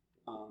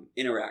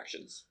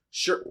interactions.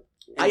 Sure.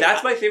 And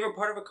that's my favorite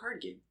part of a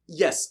card game.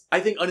 Yes, I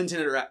think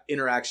unintended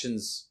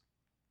interactions,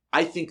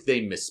 I think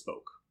they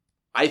misspoke.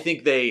 I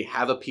think they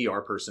have a PR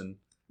person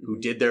who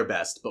did their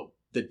best, but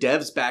the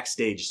devs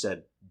backstage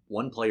said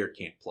one player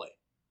can't play.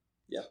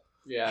 Yeah.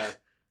 Yeah.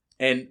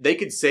 And they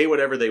could say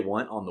whatever they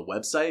want on the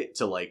website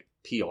to, like,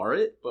 PR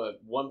it. But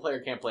one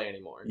player can't play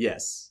anymore.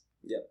 Yes.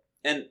 Yep.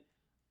 And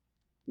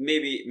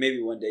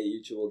maybe one day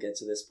you two will get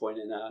to this point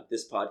in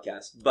this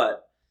podcast.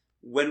 But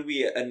when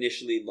we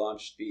initially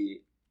launched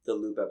the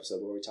Loop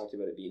episode where we talked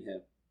about it being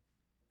him,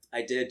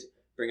 I did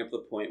bring up the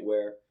point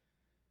where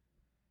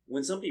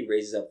when somebody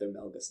raises up their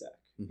Melga stack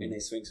and they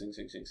swing,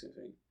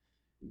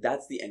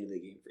 that's the end of the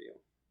game for you.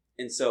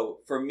 And so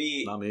for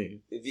me, not me.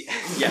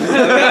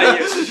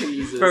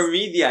 For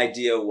me, the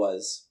idea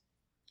was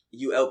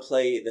you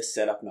outplay the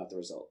setup, not the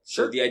result.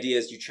 Sure. So the idea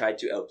is you try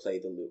to outplay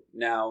the loop.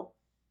 Now,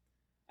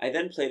 I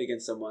then played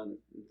against someone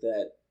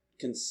that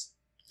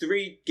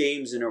 3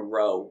 games in a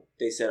row,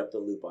 they set up the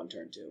loop on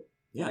turn 2.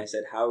 Yeah. And I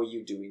said, how are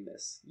you doing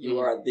this? You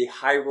are the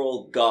high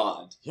roll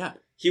god. Yeah.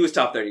 He was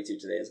top 32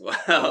 today as well.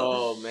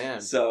 Oh,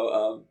 man.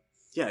 So,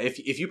 yeah,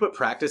 if you put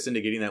practice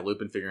into getting that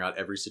loop and figuring out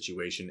every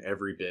situation,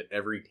 every bit,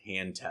 every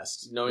hand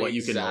test, knowing what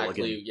you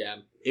exactly, can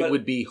mulligan, it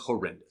would be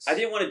horrendous. I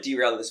didn't want to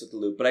derail this with the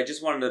loop, but I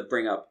just wanted to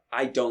bring up,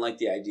 I don't like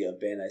the idea of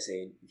Bandai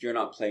saying, you're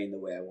not playing the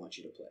way I want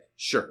you to play.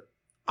 Sure.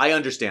 I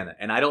understand that,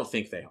 and I don't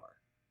think they are.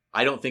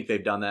 I don't think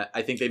they've done that.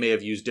 I think they may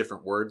have used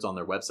different words on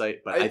their website,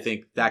 but I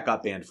think that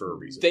got banned for a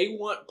reason. They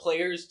want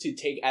players to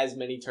take as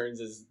many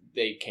turns as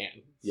they can.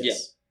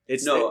 Yes.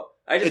 Yeah.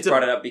 I just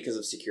brought it up because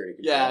of security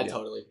control. Yeah,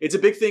 totally. It's a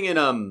big thing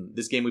in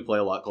this game we play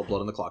a lot called Blood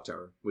on the Clock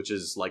Tower, which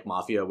is like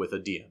Mafia with a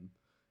DM,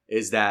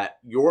 is that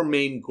your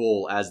main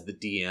goal as the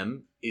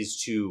DM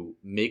is to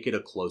make it a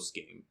close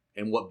game.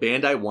 And what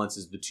Bandai wants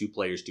is the 2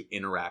 players to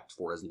interact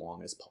for as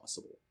long as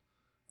possible.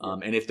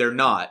 And if they're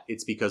not,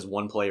 it's because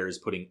one player is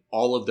putting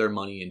all of their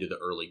money into the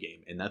early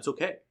game, and that's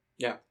okay.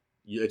 Yeah.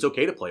 It's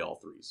okay to play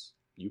all 3s.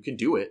 You can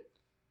do it.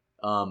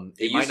 It might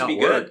used to not be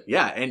work. good.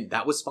 Yeah, and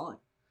that was fine.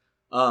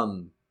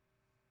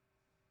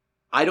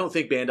 I don't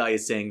think Bandai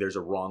is saying there's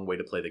a wrong way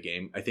to play the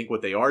game. I think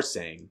what they are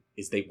saying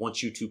is they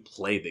want you to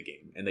play the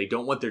game, and they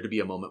don't want there to be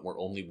a moment where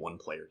only one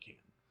player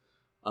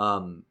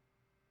can.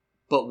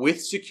 But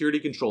with security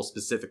control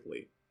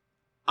specifically,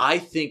 I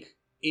think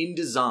in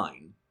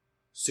design,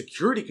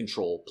 security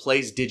control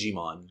plays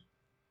Digimon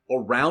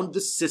around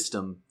the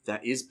system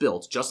that is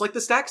built, just like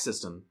the stack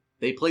system.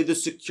 They play the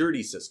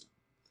security system.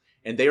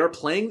 And they are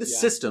playing the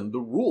system, the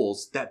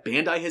rules that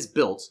Bandai has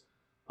built,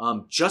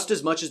 just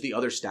as much as the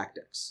other stack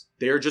decks.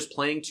 They are just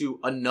playing to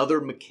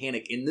another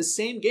mechanic in the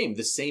same game,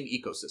 the same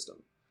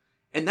ecosystem.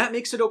 And that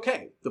makes it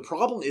okay. The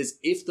problem is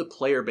if the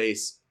player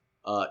base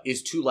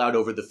is too loud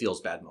over the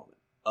feels bad moment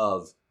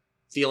of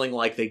feeling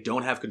like they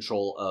don't have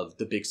control of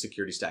the big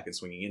security stack and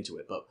swinging into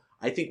it. But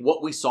I think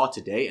what we saw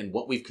today and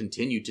what we've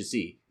continued to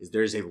see is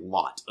there's a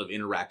lot of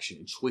interaction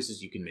and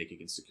choices you can make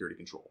against security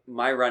control.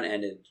 My run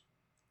ended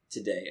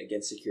today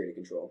against security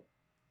control.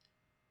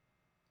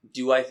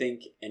 Do I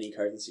think any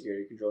cards in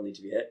security control need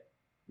to be hit?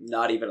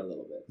 Not even a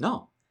little bit.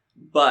 No.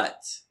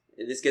 But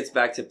this gets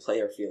back to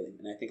player feeling.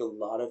 And I think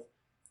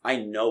I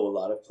know a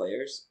lot of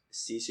players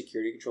see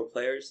security control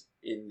players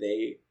and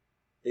they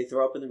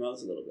throw up in their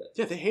mouths a little bit.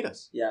 Yeah, they hate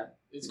us. Yeah.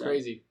 It's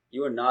crazy.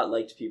 You are not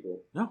liked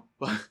people. No.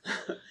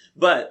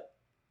 But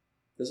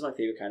those are my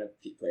favorite kind of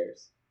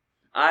players.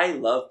 I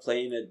love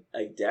playing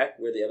a deck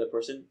where the other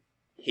person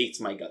hates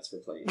my guts for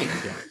playing.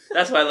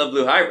 That's why I love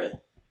Blue Hybrid.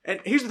 And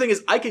here's the thing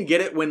is, I can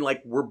get it when,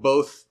 like, we're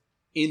both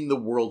in the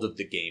world of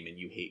the game and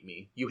you hate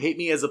me. You hate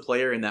me as a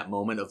player in that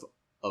moment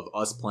of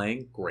us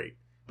playing, great.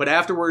 But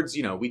afterwards,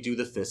 you know, we do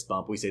the fist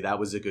bump. We say that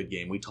was a good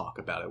game. We talk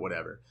about it,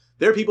 whatever.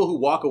 There are people who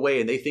walk away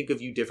and they think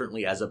of you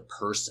differently as a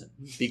person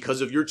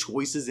because of your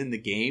choices in the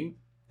game.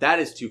 That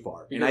is too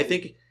far. And I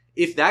think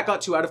if that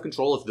got too out of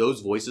control, if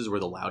those voices were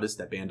the loudest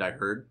that Bandai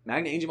heard,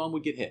 Magna Angemon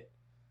would get hit.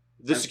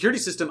 The security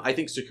system, I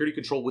think security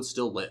control would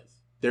still live.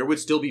 There would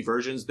still be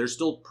versions. They're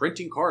still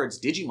printing cards,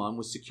 Digimon,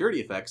 with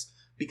security effects,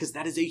 because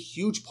that is a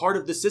huge part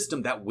of the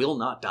system that will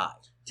not die.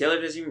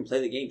 Taylor doesn't even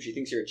play the game. She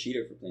thinks you're a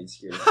cheater for playing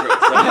security.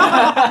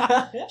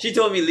 She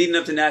told me leading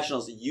up to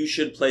Nationals, you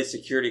should play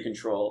security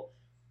control.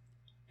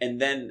 And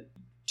then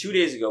 2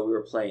 days ago, we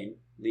were playing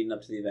leading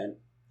up to the event,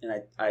 and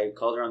I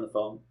called her on the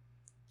phone.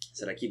 I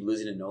said, I keep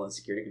losing to Nolan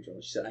security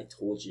control. She said, I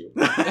told you.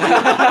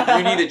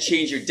 You need to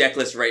change your deck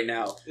list right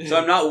now. So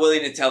I'm not willing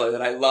to tell her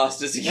that I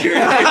lost a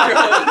security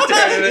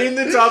control in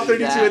the top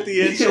 32 at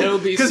the end. It'll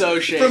be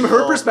so shameful. From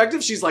her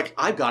perspective, she's like,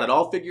 I've got it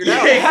all figured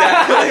out.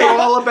 Exactly. I know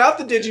all about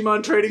the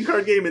Digimon trading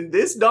card game and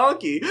this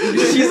donkey.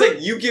 She's like,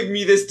 you give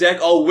me this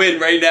deck, I'll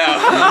win right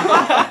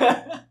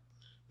now.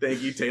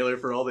 Thank you, Taylor,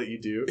 for all that you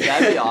do.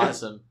 That'd be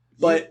awesome.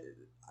 But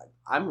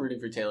I'm rooting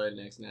for Taylor at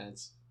next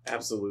Nats.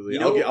 Absolutely. You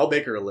know, I'll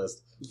make her a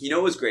list. You know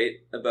what was great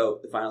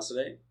about the finals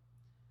today?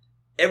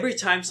 Every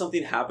time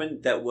something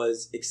happened that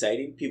was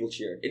exciting, people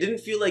cheered. It didn't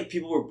feel like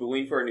people were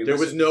booing for Anubis. There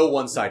was no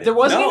one-sided. There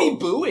wasn't any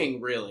booing,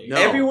 really. No.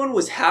 Everyone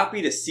was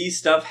happy to see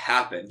stuff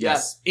happen.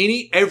 Yes.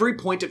 Every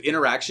point of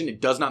interaction,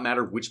 it does not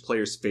matter which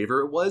player's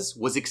favor it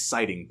was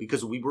exciting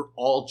because we were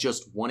all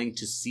just wanting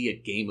to see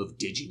a game of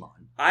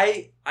Digimon.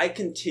 I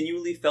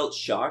continually felt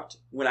shocked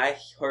when I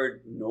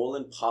heard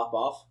Nolan pop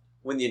off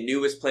when the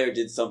Anubis player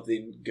did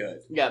something good.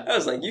 Yeah. I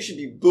was like, you should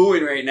be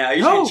booing right now.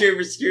 You should be cheering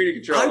for security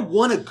control. I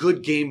want a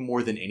good game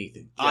more than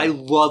anything. Yeah. I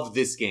love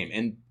this game.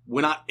 And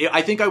when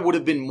I think I would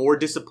have been more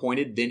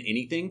disappointed than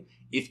anything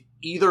if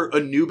either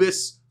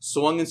Anubis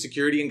swung in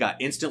security and got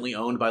instantly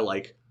owned by,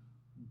 like,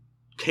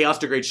 Chaos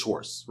Degrade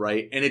Schwartz,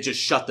 right? And it just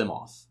shut them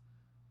off.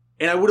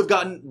 And I would have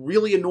gotten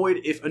really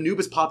annoyed if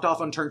Anubis popped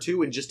off on turn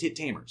 2 and just hit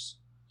Tamers.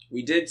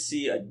 We did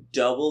see a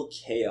double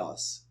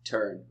chaos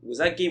turn. Was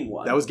that game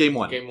 1? That was game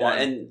 1. Game 1.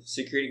 And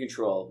security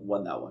control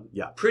won that one.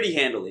 Yeah. Pretty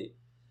handily.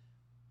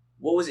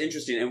 What was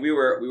interesting, and we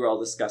were all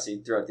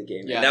discussing throughout the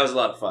game, Yeah. and that was a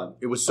lot of fun.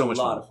 It was so much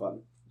fun. A lot of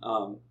fun.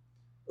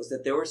 Was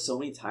that there were so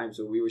many times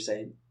where we were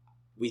saying,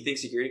 we think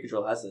security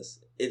control has this.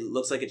 It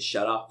looks like it's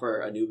shut off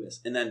for Anubis.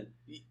 And then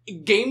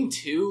Game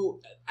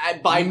 2,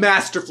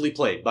 masterfully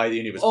played by the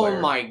Anubis player.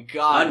 Oh my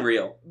god.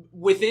 unreal.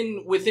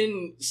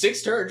 Within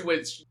 6 turns,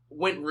 which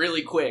went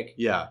really quick,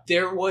 Yeah.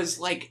 there was,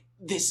 like,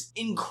 this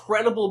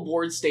incredible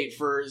board state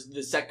for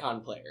the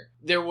Secon player.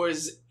 There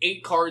was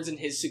 8 cards in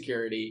his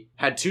security.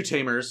 Had 2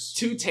 Tamers.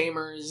 2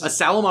 Tamers. A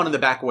Salamon in the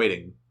back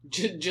waiting.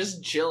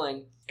 Just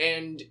chilling.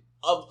 And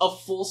a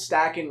full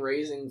stack in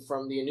raising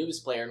from the Anubis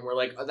player. And we're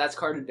like, oh, that's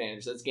card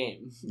advantage. That's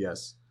game.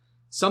 Yes.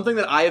 Something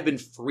that I have been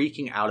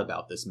freaking out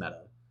about this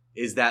meta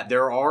is that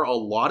there are a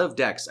lot of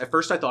decks. At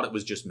first I thought it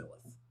was just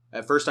Millith.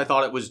 At first I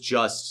thought it was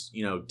just,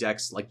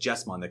 decks like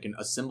Jessmon that can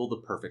assemble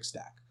the perfect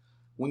stack.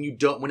 When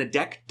a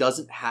deck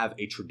doesn't have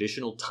a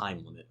traditional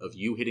time limit of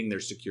you hitting their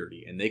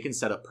security and they can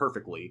set up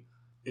perfectly,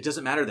 it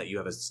doesn't matter that you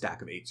have a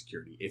stack of 8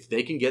 security. If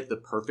they can get the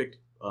perfect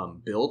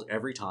build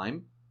every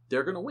time,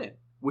 they're going to win.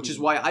 Which is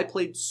why I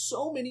played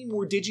so many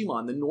more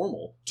Digimon than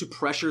normal to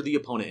pressure the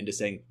opponent into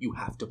saying, you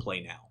have to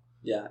play now.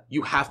 Yeah.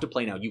 You have to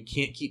play now. You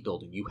can't keep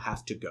building. You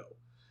have to go.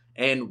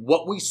 And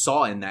what we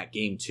saw in that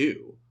game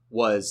too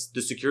was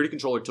the security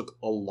controller took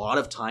a lot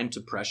of time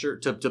to pressure,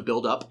 to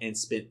build up, and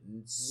spent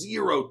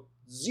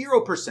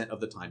 0%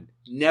 of the time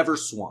never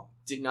swung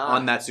Did not.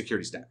 on that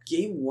security stack.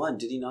 Game 1,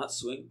 did he not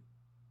swing?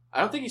 I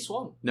don't think he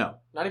swung. No.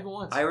 Not even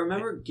once. I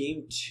remember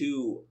game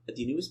 2,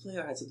 the Anubis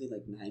player had something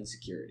like 9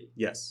 security.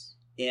 Yes.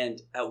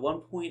 And at one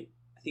point,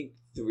 I think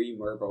 3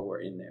 Mervo were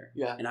in there.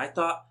 Yeah. And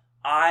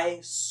I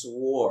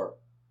swore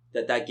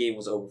that game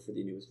was over for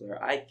the Anubis player.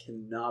 I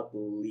cannot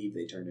believe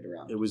they turned it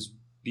around. It was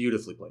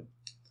beautifully played.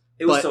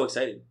 It was But so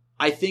exciting.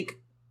 I think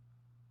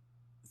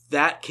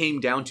that came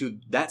down to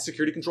that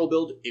security control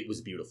build. It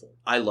was beautiful.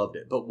 I loved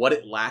it. But what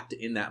it lacked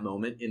in that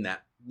moment, in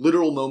that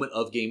literal moment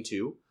of game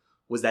 2,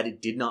 was that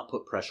it did not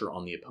put pressure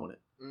on the opponent.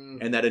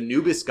 And that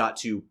Anubis got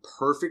to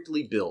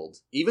perfectly build,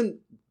 even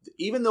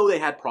though they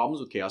had problems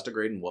with Chaos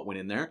Degrade and what went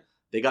in there,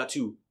 they got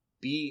to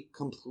be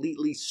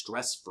completely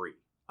stress-free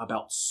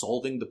about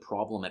solving the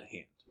problem at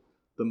hand.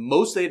 The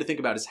most they had to think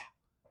about is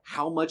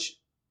how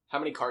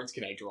many cards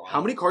can I draw?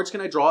 How many cards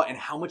can I draw and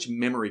how much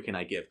memory can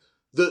I give?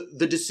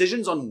 The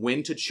decisions on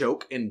when to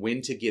choke and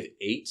when to give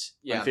 8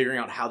 and figuring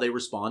out how they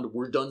respond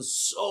were done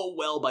so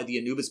well by the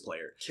Anubis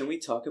player. Can we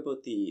talk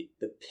about the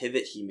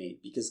pivot he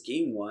made? Because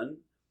game 1...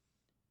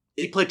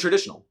 He played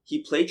traditional.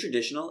 He played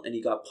traditional and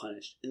he got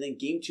punished. And then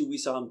game 2, we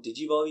saw him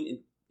digivolving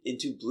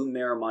into Blue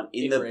Marimon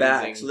in the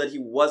back so that he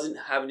wasn't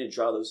having to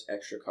draw those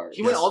extra cards.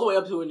 He went all the way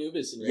up to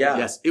Anubis. Yeah.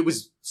 Yes, it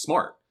was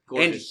smart.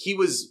 Gorgeous. And he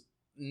was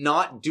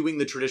not doing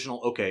the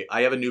traditional, okay,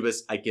 I have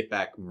Anubis, I get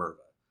back Merva.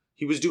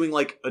 He was doing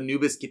like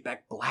Anubis, get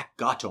back Black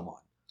Gatomon.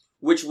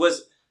 Which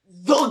was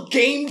the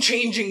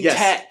game-changing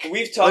tech.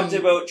 We've talked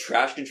about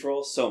trash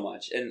control so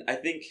much, and I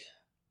think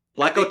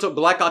Black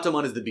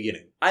Gatomon is the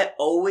beginning. I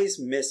always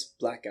miss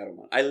Black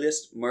Gatomon. I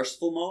list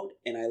Merciful Mode,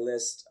 and I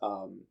list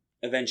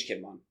Avenge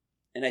Kidmon.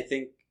 And I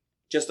think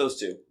just those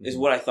two is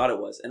what I thought it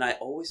was. And I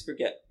always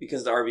forget,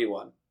 because the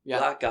RB1,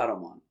 Black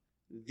Gatomon,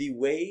 the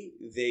way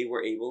they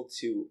were able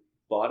to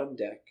bottom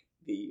deck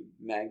the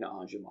Magna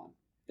Angemon.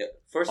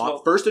 First of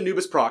all, first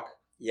Anubis proc.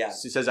 Yeah.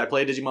 He says, I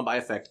play a Digimon by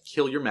effect,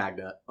 kill your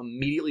Magna,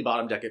 immediately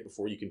bottom deck it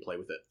before you can play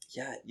with it.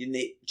 Yeah,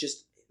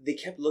 they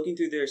kept looking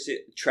through their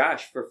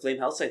trash for Flame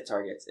Hellscythe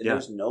targets, and there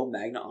was no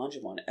Magna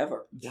Angemon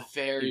ever. Yeah.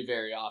 Very,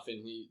 very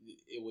often,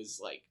 it was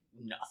like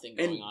nothing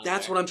going on. And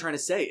that's what I'm trying to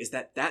say, is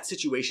that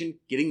situation,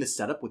 getting the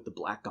setup with the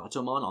Black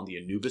Gatomon on the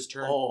Anubis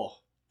turn,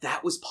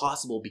 that was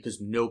possible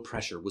because no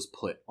pressure was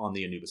put on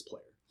the Anubis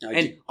player.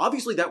 And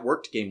obviously that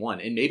worked game one,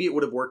 and maybe it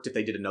would have worked if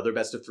they did another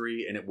best of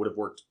 3, and it would have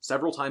worked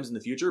several times in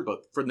the future,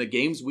 but from the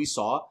games we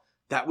saw,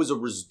 that was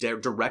a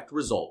direct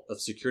result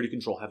of security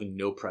control having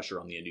no pressure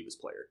on the Anubis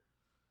player.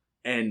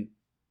 And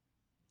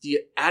the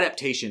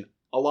adaptation,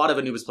 a lot of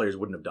Anubis players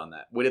wouldn't have done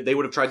that. They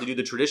would have tried to do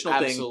the traditional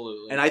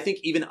thing. And I think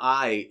even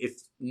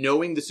if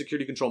knowing the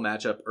security control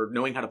matchup or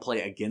knowing how to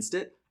play against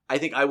it, I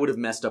think I would have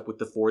messed up with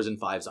the 4s and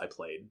 5s I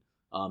played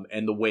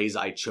and the ways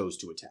I chose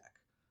to attack.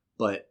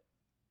 But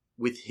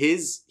with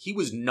he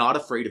was not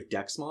afraid of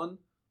Dexmon,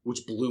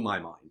 which blew my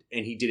mind.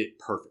 And he did it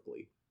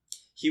perfectly.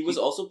 He was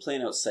also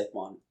playing out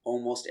Psychmon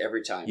almost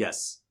every time.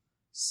 Yes.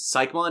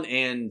 Psychmon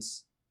and...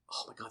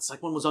 Oh my god,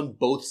 Psychmon was on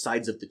both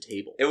sides of the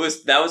table.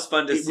 That was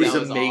fun to see. It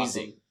was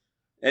amazing.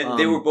 Awesome. And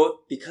they were both,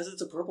 because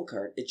it's a purple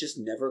card, it just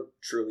never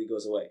truly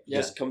goes away. It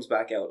just comes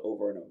back out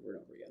over and over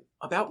and over again.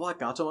 About Black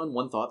Gatomon,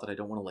 one thought that I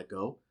don't want to let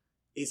go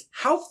is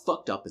how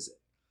fucked up is it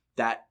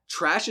that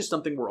trash is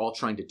something we're all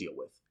trying to deal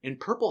with, and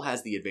purple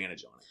has the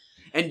advantage on it.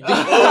 And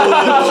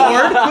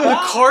the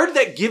card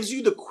that gives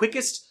you the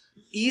quickest,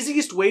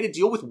 easiest way to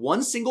deal with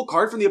one single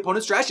card from the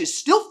opponent's trash is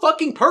still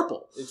fucking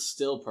purple. It's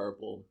still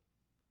purple.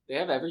 They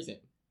have everything.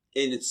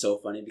 And it's so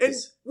funny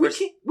because we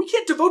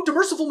can't devote to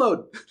Merciful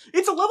Mode.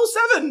 It's a level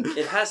 7.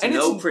 It has and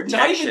no it's protection.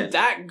 Not even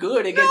that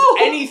good against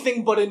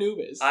anything but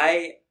Anubis.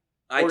 I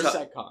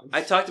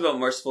Setcon. talked about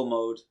Merciful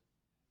Mode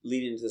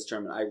leading into this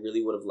tournament. I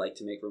really would have liked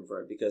to make room for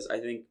it because I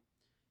think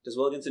it does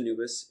well against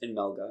Anubis and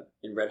Melga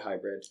in Red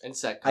Hybrid and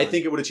Setcon. I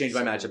think it would have changed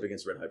my matchup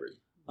against Red Hybrid.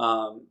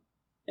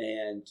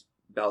 And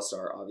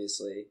Bellstar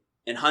obviously.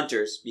 And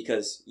Hunters,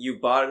 because you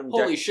bottom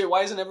Holy shit,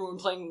 why isn't everyone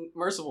playing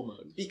Merciful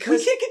Mode? Because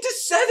we can't get to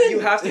 7! You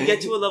have to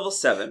get to a level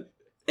 7.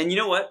 And you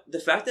know what? The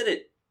fact that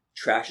it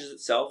trashes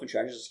itself and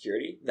trashes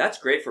security, that's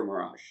great for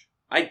Mirage.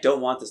 I don't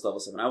want this level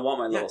 7. I want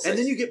my level 6. And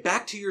then you get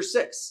back to your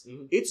 6.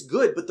 Mm-hmm. It's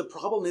good, but the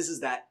problem is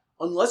that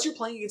unless you're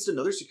playing against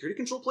another security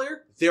control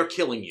player, they're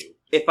killing you.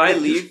 If I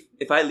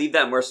leave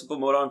that Merciful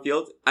Mode on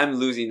field, I'm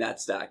losing that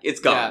stack.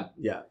 It's gone.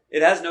 Yeah.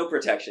 It has no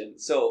protection,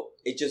 so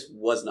it just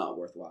was not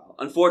worthwhile.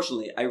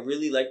 Unfortunately, I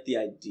really liked the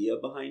idea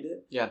behind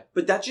it. Yeah.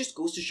 But that just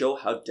goes to show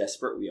how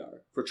desperate we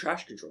are for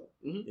trash control.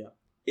 Mm-hmm. Yeah.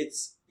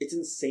 It's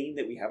insane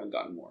that we haven't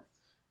gotten more.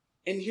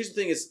 And here's the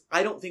thing is,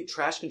 I don't think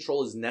trash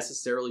control is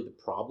necessarily the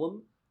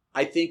problem.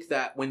 I think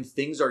that when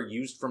things are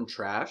used from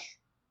trash,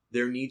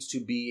 there needs to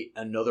be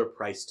another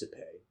price to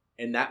pay.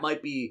 And that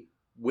might be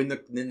when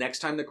the next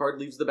time the card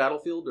leaves the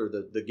battlefield or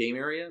the game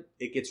area,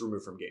 it gets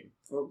removed from game.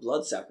 Or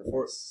blood sacrifice.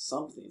 Or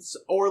something.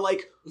 Or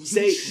like,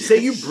 say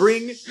you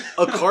bring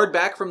a card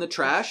back from the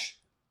trash,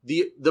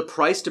 the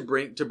price to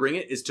bring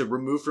it is to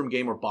remove from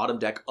game or bottom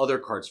deck other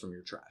cards from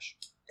your trash.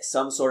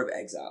 Some sort of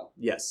exile.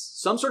 Yes.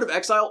 Some sort of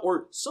exile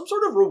or some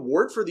sort of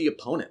reward for the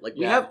opponent. Like,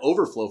 we have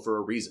overflow for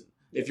a reason.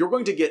 Yeah. If you're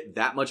going to get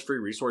that much free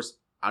resource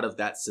out of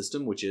that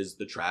system, which is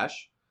the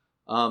trash,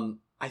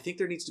 I think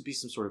there needs to be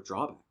some sort of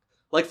drawback.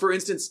 Like, for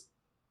instance,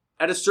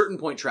 at a certain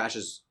point, trash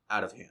is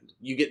out of hand.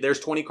 There's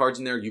 20 cards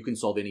in there, you can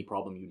solve any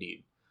problem you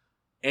need.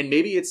 And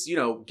maybe it's,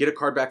 get a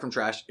card back from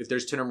trash. If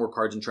there's 10 or more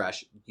cards in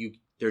trash,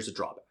 there's a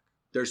drawback.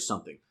 There's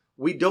something.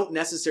 We don't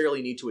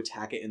necessarily need to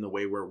attack it in the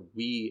way where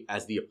we,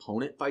 as the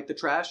opponent, fight the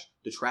trash.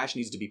 The trash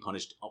needs to be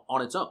punished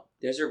on its own.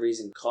 There's a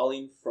reason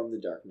Calling from the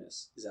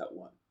Darkness is at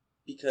 1.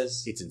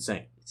 Because it's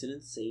insane. It's an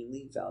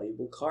insanely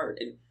valuable card.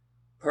 And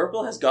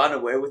Purple has gotten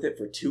away with it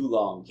for too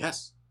long.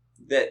 Yes.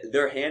 That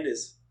their hand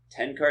is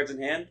 10 cards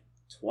in hand,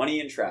 20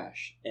 in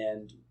trash.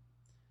 And,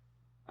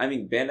 I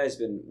mean, Bandai's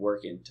been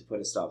working to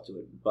put a stop to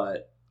it,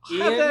 but...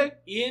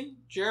 Ian,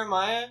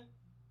 Jeremiah,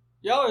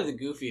 y'all are the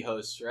goofy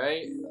hosts,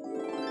 right?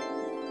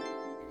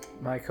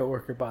 My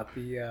coworker bought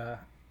the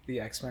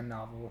X-Men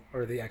novel,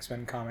 or the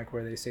X-Men comic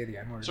where they say the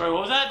N-word. Sorry,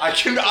 what was that? I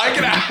can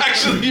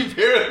actually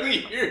barely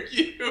hear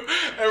you,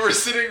 and we're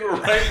sitting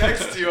right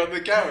next to you on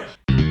the couch.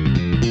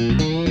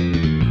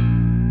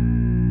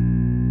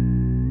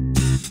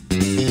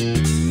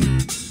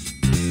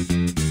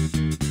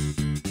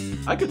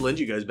 I could lend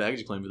you guys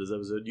baggage claim for this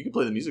episode. You can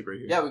play the music right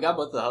here. Yeah, we got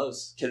both the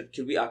hosts.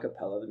 Could we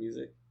acapella the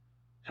music?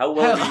 How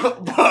well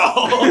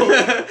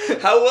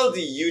how well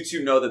do you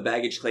two know the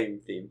baggage claim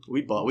theme?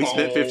 We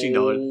spent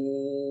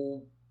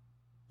 $15.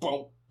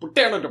 Oh,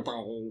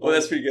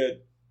 that's pretty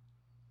good.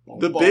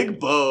 The big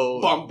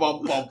bow.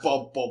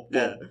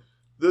 Yeah.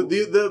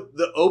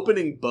 The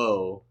opening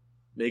bow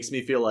makes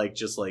me feel like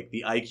just like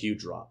the IQ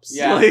drops.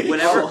 Yeah. Like,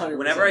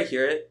 Whenever I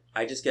hear it,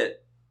 I just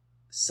get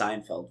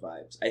Seinfeld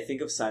vibes. I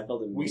think of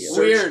Seinfeld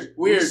immediately.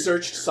 We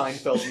searched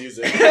Seinfeld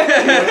music.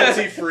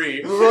 Royalty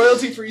free.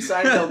 Royalty free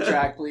Seinfeld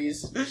track,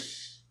 please.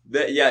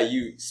 Yeah,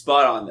 you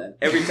spot on then.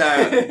 Every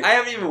time. I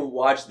haven't even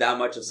watched that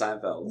much of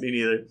Seinfeld. Me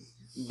neither.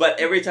 But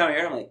every time I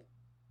hear it, I'm like,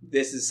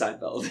 this is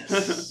Seinfeld.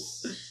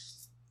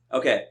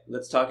 Okay,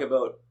 let's talk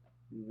about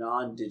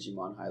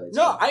non-Digimon highlights.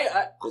 No,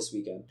 this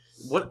weekend.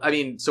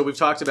 So we've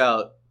talked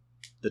about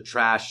the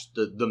trash,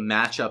 the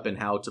matchup and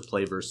how to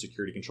play versus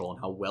security control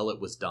and how well it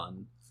was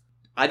done.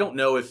 I don't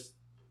know if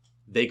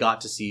they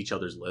got to see each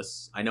other's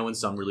lists. I know in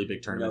some really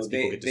big tournaments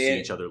people get to see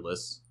each other's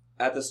lists.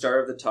 At the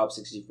start of the top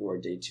 64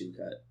 day 2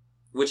 cut,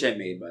 which I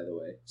made, by the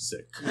way.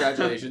 Sick.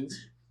 Congratulations.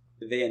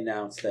 They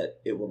announced that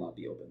it will not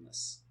be open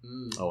lists.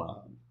 Oh,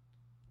 wow.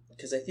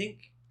 Because I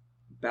think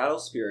Battle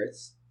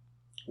Spirits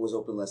was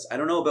open list. I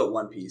don't know about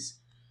One Piece,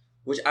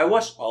 which I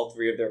watched all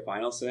 3 of their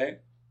finals today.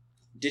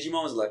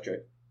 Digimon was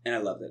electric, and I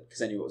loved it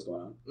because I knew what was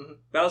going on. Mm-hmm.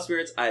 Battle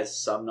Spirits, I have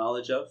some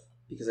knowledge of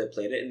because I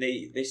played it, and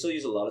they still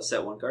use a lot of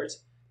set 1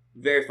 cards.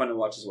 Very fun to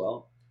watch as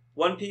well.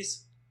 One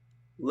Piece,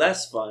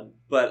 less fun,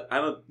 but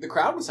the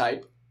crowd was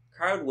hype.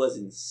 Crowd was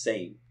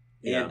insane.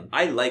 Yeah. And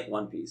I like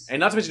One Piece. And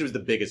not to mention it was the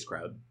biggest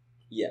crowd.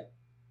 Yeah.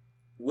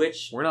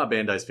 Which... We're not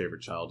Bandai's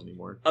favorite child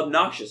anymore.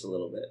 Obnoxious a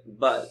little bit,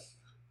 but...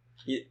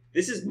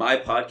 This is my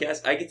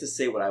podcast. I get to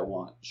say what I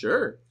want.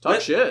 Sure.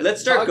 Talk shit.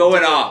 Let's start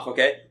going off,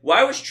 okay?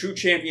 Why was True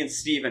Champion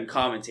Steven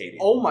commentating?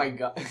 Oh my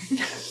god.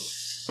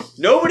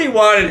 Nobody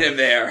wanted him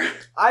there.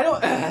 I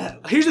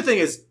don't... Here's the thing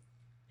is,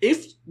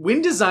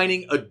 when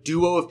designing a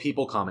duo of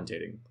people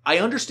commentating, I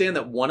understand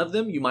that one of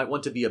them you might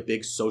want to be a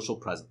big social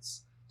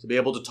presence. To be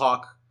able to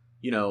talk,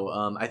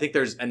 I think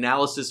there's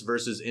analysis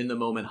versus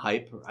in-the-moment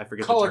hype. I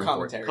forget color the term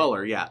commentary. For it.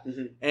 Color, yeah.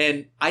 Mm-hmm.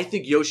 And I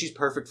think Yoshi's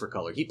perfect for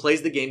color. He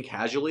plays the game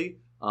casually,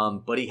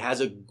 but he has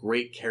a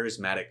great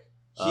charismatic...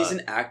 He's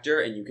an actor,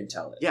 and you can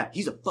tell it. Yeah,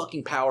 he's a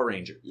fucking Power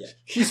Ranger. Yeah.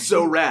 He's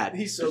so rad.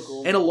 He's so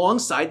cool. And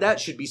alongside that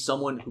should be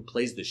someone who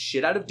plays the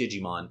shit out of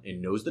Digimon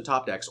and knows the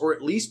top decks, or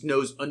at least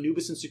knows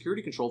Anubis and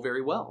Security Control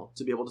very well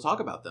to be able to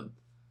talk about them.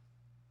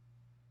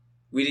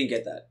 We didn't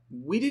get that.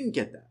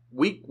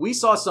 We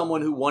saw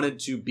someone who wanted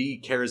to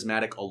be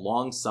charismatic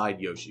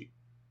alongside Yoshi.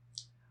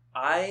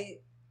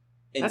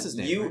 That's his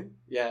name, right?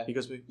 Yeah. He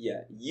goes big?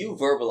 Yeah, you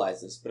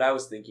verbalized this, but I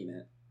was thinking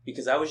it.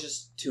 Because I was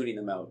just tuning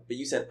them out. But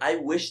you said, I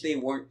wish they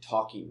weren't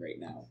talking right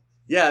now.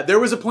 Yeah, there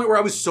was a point where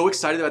I was so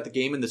excited about the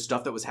game and the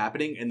stuff that was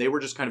happening, and they were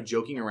just kind of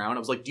joking around. I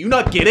was like, do you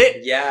not get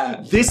it?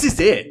 Yeah. This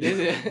is it.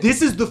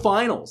 This is the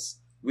finals.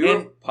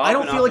 I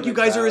don't feel like you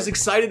guys are as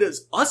excited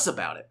as us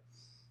about it.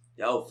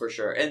 Oh, for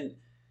sure. And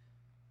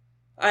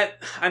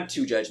I'm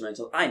too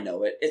judgmental. I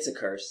know it. It's a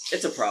curse.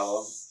 It's a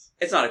problem.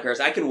 It's not a curse.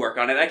 I can work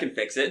on it. I can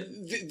fix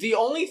it. The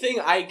only thing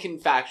I can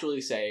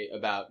factually say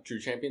about True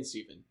Champion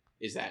Steven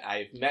is that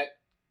I've met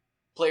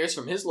players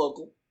from his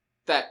local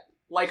that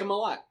like him a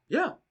lot.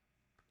 Yeah.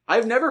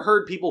 I've never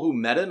heard people who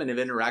met him and have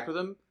interacted with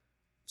him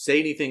say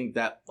anything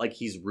that, like,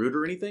 he's rude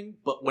or anything.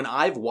 But when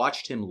I've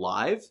watched him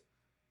live,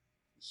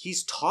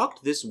 he's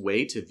talked this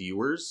way to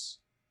viewers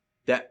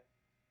that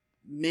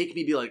make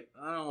me be like,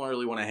 I don't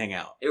really want to hang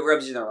out. It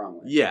rubs you the wrong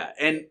way. Yeah.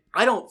 And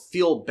I don't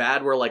feel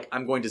bad where, like,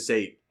 I'm going to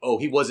say, oh,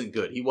 he wasn't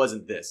good. He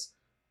wasn't this.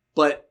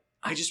 But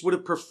I just would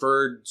have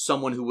preferred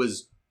someone who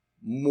was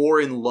more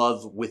in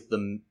love with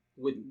the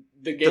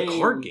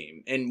card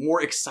game and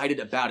more excited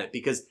about it,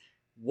 because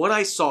what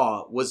I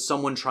saw was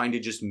someone trying to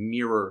just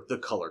mirror the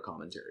color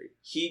commentary.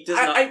 He does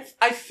not.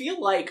 I feel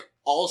like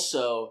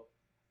also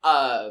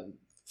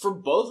for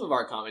both of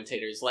our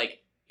commentators,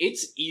 like,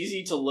 it's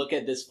easy to look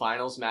at this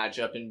finals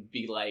matchup and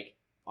be like,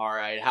 all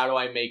right, how do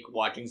I make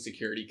watching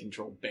Security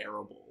Control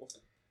bearable?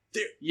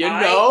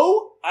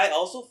 I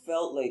also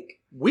felt like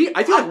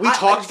I feel like we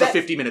talked for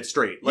 50 minutes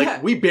straight.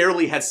 Like, we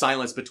barely had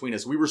silence between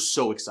us. We were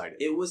so excited.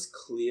 It was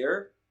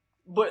clear.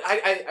 But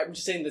I'm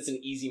just saying that's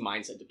an easy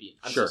mindset to be in.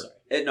 I'm so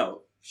sorry.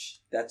 No,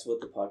 that's what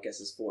the podcast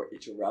is for,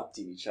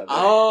 interrupting each other.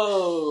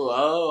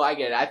 Oh, I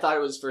get it. I thought it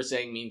was for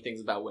saying mean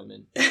things about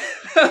women.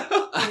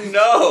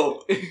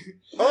 No.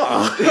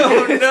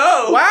 Oh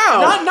no.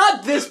 Wow.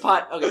 Not this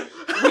pot. Okay,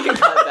 we can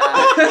cut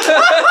that.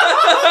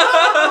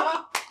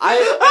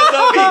 That's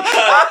not being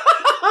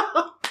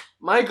cut.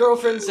 My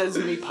girlfriend sends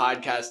me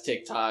podcast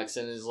TikToks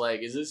and is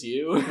like, is this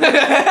you?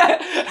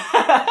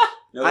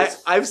 No,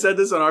 I've said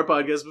this on our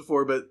podcast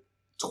before, but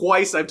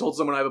twice I've told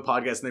someone I have a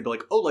podcast and they'd be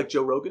like, oh, like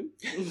Joe Rogan?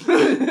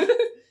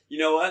 You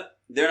know what?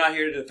 They're not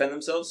here to defend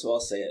themselves, so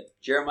I'll say it.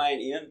 Jeremiah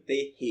and Ian,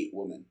 they hate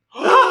women.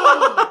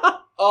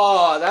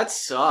 Oh, that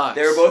sucks.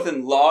 They were both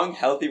in long,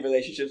 healthy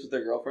relationships with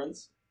their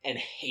girlfriends. And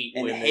hate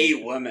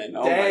women.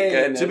 Oh Dang. my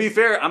goodness. To be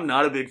fair, I'm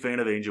not a big fan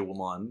of Angel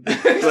Woman.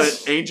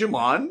 But Angel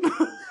Mon?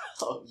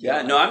 Oh,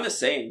 Yeah, no, I'm the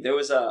same. There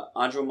was a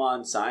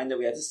Andromon sign that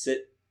we had to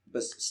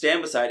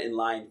stand beside in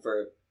line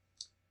for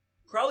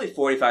probably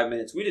 45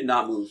 minutes. We did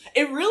not move.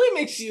 It really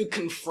makes you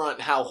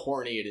confront how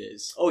horny it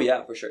is. Oh,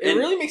 yeah, for sure. It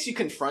really makes you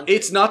confront it.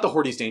 It's not the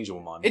horniest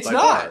Angelmon. It's by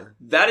not. far.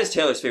 That is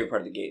Taylor's favorite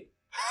part of the game.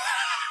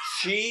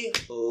 She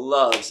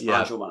loves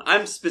Andromon.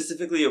 I'm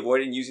specifically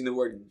avoiding using the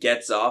word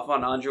gets off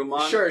on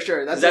Andromon.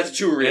 Sure. That's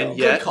too real. And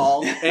yet, Good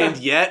call. And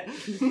yet...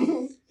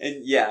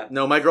 And yeah.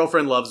 No, my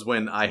girlfriend loves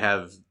when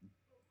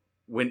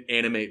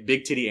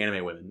big titty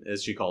anime women,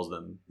 as she calls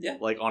them,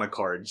 like on a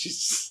card.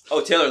 She's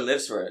Taylor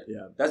lives for it.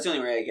 Yeah. That's the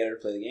only way I get her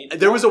to play the game.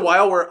 There was a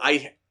while where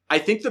I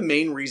think the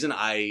main reason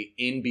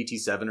in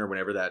BT7 or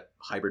whenever that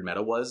hybrid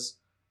meta was,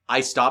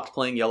 I stopped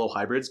playing yellow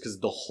hybrids because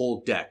the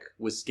whole deck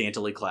was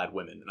scantily clad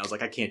women. And I was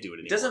like, I can't do it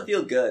anymore. It doesn't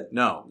feel good.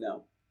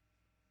 No.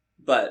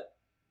 But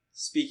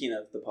speaking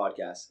of the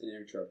podcast and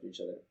interrupting each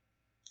other,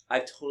 I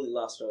totally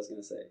lost what I was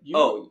going to say.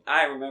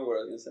 I remember what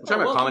I was going to say. We're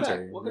talking about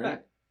commentary. Welcome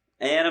back.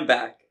 And I'm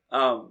back.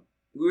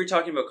 We were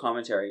talking about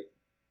commentary.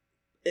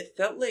 It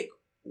felt like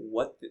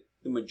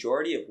the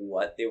majority of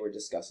what they were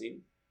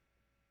discussing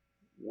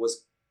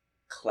was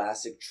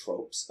classic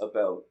tropes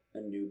about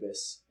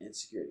Anubis and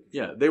security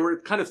control. Yeah, they were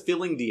kind of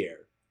filling the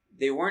air.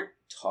 They weren't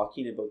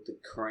talking about the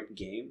current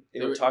game.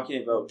 They were talking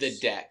about the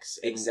decks.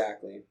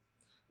 Exactly.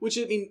 Which,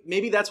 I mean,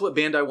 maybe that's what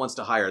Bandai wants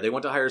to hire. They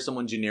want to hire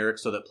someone generic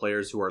so that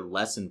players who are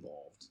less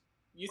involved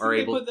You think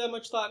they put that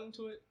much thought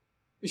into it?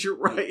 You're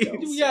right.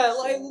 Yeah,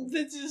 like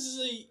this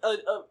is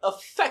a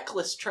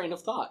feckless train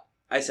of thought.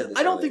 I said this.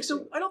 I don't think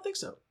so. I don't think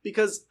so.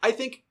 Because I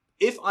think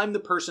if I'm the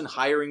person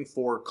hiring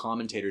for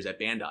commentators at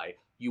Bandai,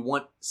 you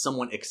want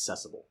someone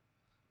accessible.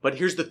 But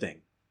here's the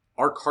thing.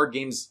 Our card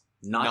game's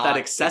not that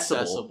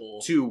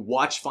accessible to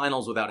watch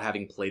finals without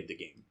having played the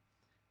game.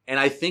 And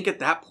I think at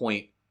that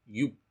point,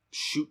 you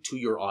shoot to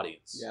your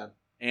audience. Yeah.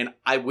 And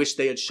I wish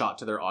they had shot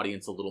to their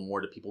audience a little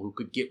more, to people who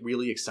could get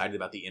really excited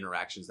about the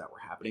interactions that were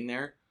happening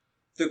there.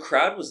 The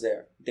crowd was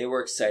there. They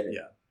were excited.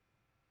 Yeah.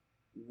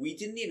 We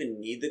didn't even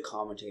need the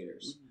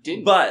commentators. We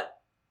didn't. But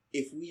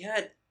if we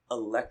had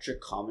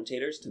electric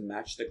commentators to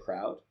match the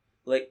crowd,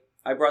 like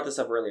I brought this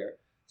up earlier,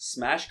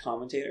 Smash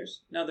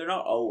commentators, now they're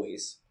not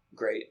always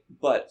great,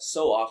 but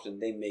so often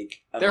they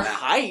make They're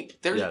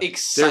hype. They're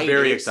excited. They're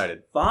very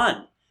excited.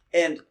 Fun.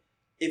 And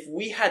if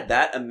we had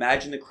that,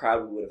 imagine the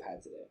crowd we would have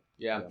had today.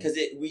 Yeah. Because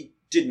we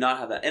did not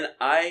have that. And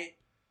I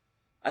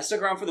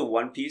stuck around for the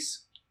One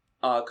Piece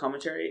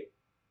commentary,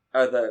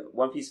 the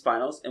One Piece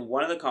finals, and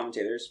one of the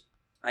commentators,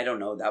 I don't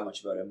know that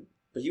much about him,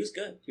 but he was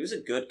good. He was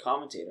a good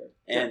commentator.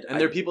 And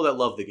there are people that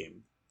love the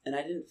game. And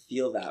I didn't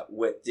feel that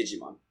with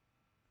Digimon.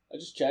 I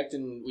just checked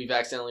and we've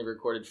accidentally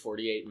recorded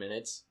 48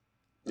 minutes.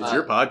 It's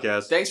your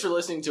podcast. Thanks for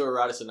listening to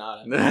Errata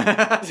Sonata.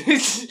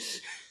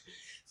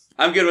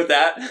 I'm good with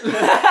that.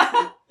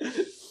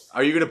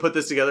 Are you going to put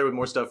this together with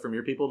more stuff from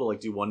your people to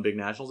do one big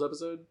Nationals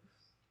episode?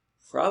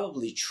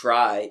 Probably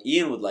try.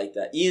 Ian would like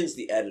that. Ian's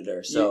the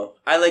editor, so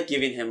I like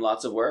giving him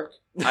lots of work.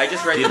 I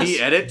just read. Did he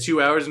edit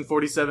 2 hours and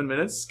 47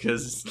 minutes?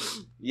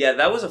 Because yeah,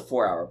 that was a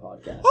 4-hour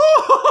podcast.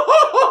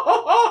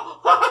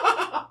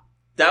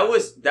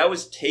 That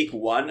was take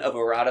one of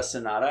Errata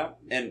Sonata,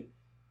 and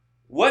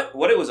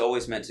what it was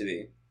always meant to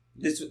be.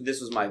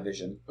 This was my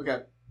vision.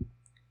 Okay.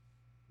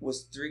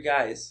 Was 3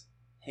 guys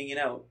hanging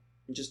out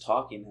and just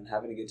talking and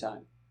having a good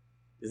time.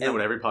 Isn't that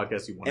what every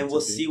podcast you want? And we'll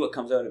see what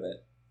comes out of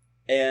it.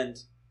 And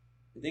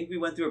I think we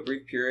went through a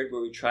brief period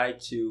where we tried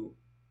to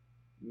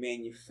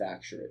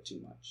manufacture it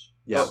too much.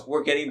 Yeah, but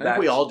we're getting back. I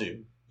think we all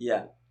do.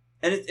 Yeah,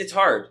 and it's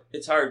hard.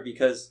 It's hard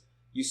because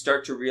you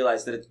start to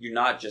realize that you're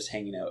not just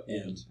hanging out.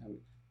 And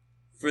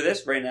for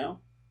this right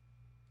now,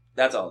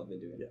 that's all I've been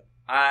doing. Yeah.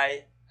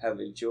 I have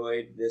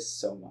enjoyed this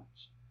so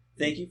much.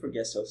 Thank you for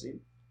guest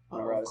hosting.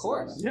 Of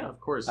course. Yeah,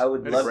 of course. I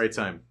would had love a great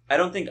time. I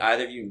don't think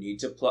either of you need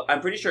to plug. I'm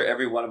pretty sure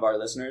every one of our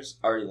listeners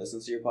already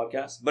listens to your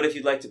podcast. But if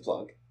you'd like to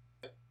plug.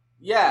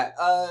 Yeah,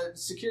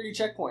 Security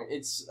Checkpoint.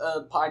 It's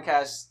a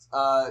podcast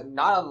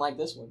not unlike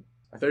this one.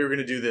 I thought you were going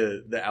to do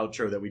the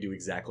outro that we do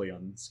exactly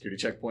on Security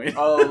Checkpoint.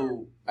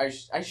 Oh, I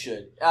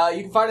should.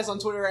 You can find us on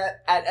Twitter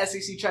at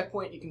SEC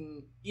Checkpoint. You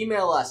can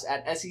email us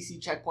at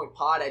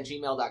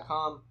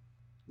seccheckpointpod@gmail.com.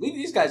 Leave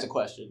these guys a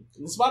question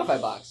in the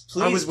Spotify box.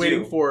 Please I was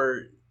waiting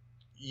for...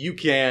 You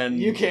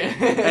can.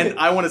 And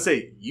I want to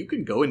say, you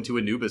can go into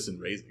Anubis and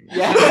Raising.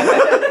 Yeah.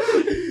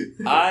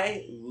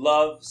 I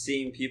love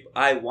seeing people.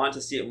 I want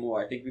to see it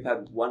more. I think we've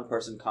had one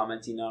person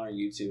commenting on our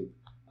YouTube,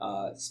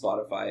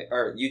 Spotify,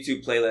 or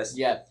YouTube playlist.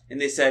 Yeah.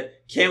 And they said,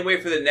 can't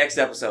wait for the next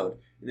episode.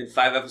 And then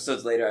 5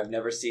 episodes later, I've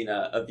never seen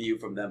a view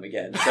from them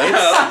again. So, you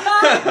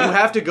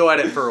have to go at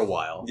it for a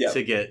while Yeah.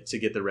 to get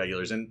the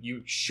regulars, and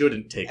you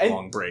shouldn't take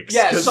long breaks.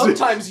 Yeah,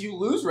 sometimes you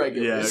lose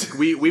regulars.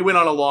 Yeah, we went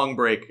on a long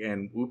break,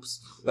 and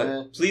oops.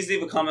 But please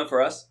leave a comment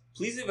for us.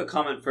 Please leave a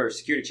comment for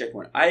Security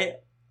Checkpoint. I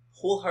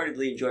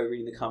wholeheartedly enjoy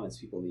reading the comments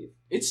people leave.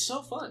 It's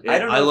so fun.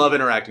 Yeah, I love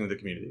interacting with the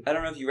community. I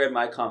don't know if you read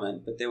my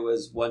comment, but there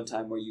was one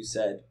time where you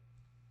said,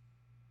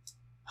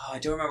 I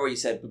don't remember what you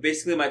said, but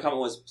basically my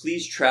comment was,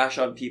 please trash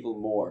on people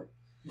more.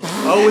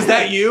 Oh, was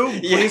that you?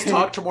 Yeah. Please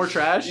talk to more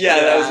trash? Yeah,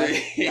 that was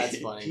me. That's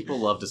funny. People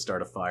love to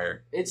start a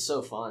fire. It's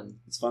so fun.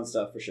 It's fun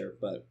stuff for sure.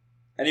 But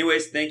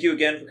anyways, thank you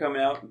again for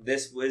coming out.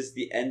 This was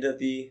the end of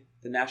the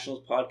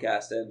Nationals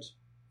podcast, and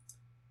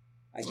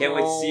I can't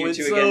wait to see you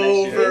two again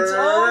next year.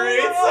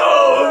 It's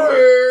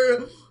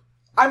over.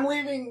 I'm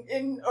leaving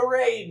in a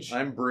rage.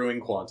 I'm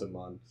brewing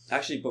Quantumon.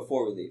 Actually,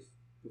 before we leave,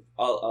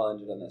 I'll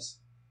end it on this.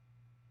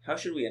 How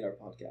should we end our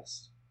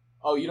podcast?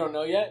 Oh, you don't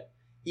know yet?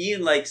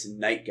 Ian likes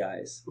night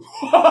guys.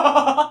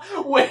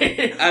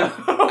 Wait.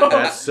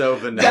 That's so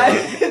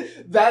vanilla.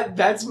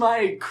 That's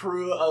my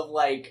crew of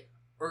like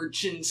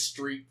urchin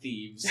street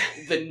thieves,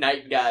 the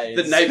night guys,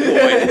 The night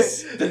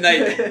boys. The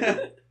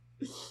night.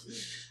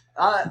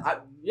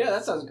 Yeah,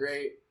 that sounds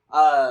great.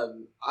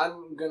 I'm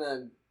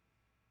gonna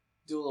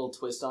do a little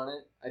twist on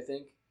it. I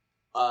think.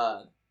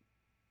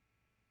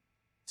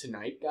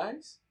 Tonight,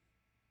 guys.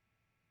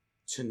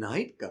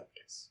 Tonight,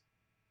 guys.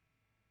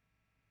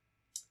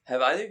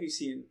 Have either of you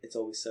seen It's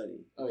Always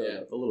Sunny? Oh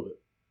yeah, A little bit.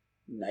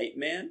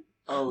 Nightman?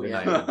 oh Good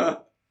yeah. night.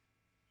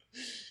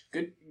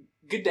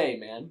 Good day,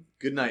 man.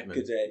 Good night, man.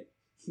 Good day.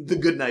 The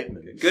good night,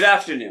 man. Good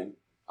afternoon.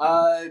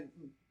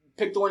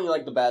 Pick the one you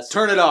like the best.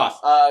 Turn it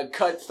off.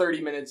 Cut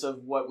 30 minutes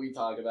of what we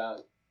talk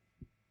about.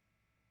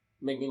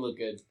 Make me look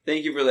good.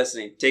 Thank you for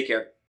listening. Take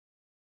care.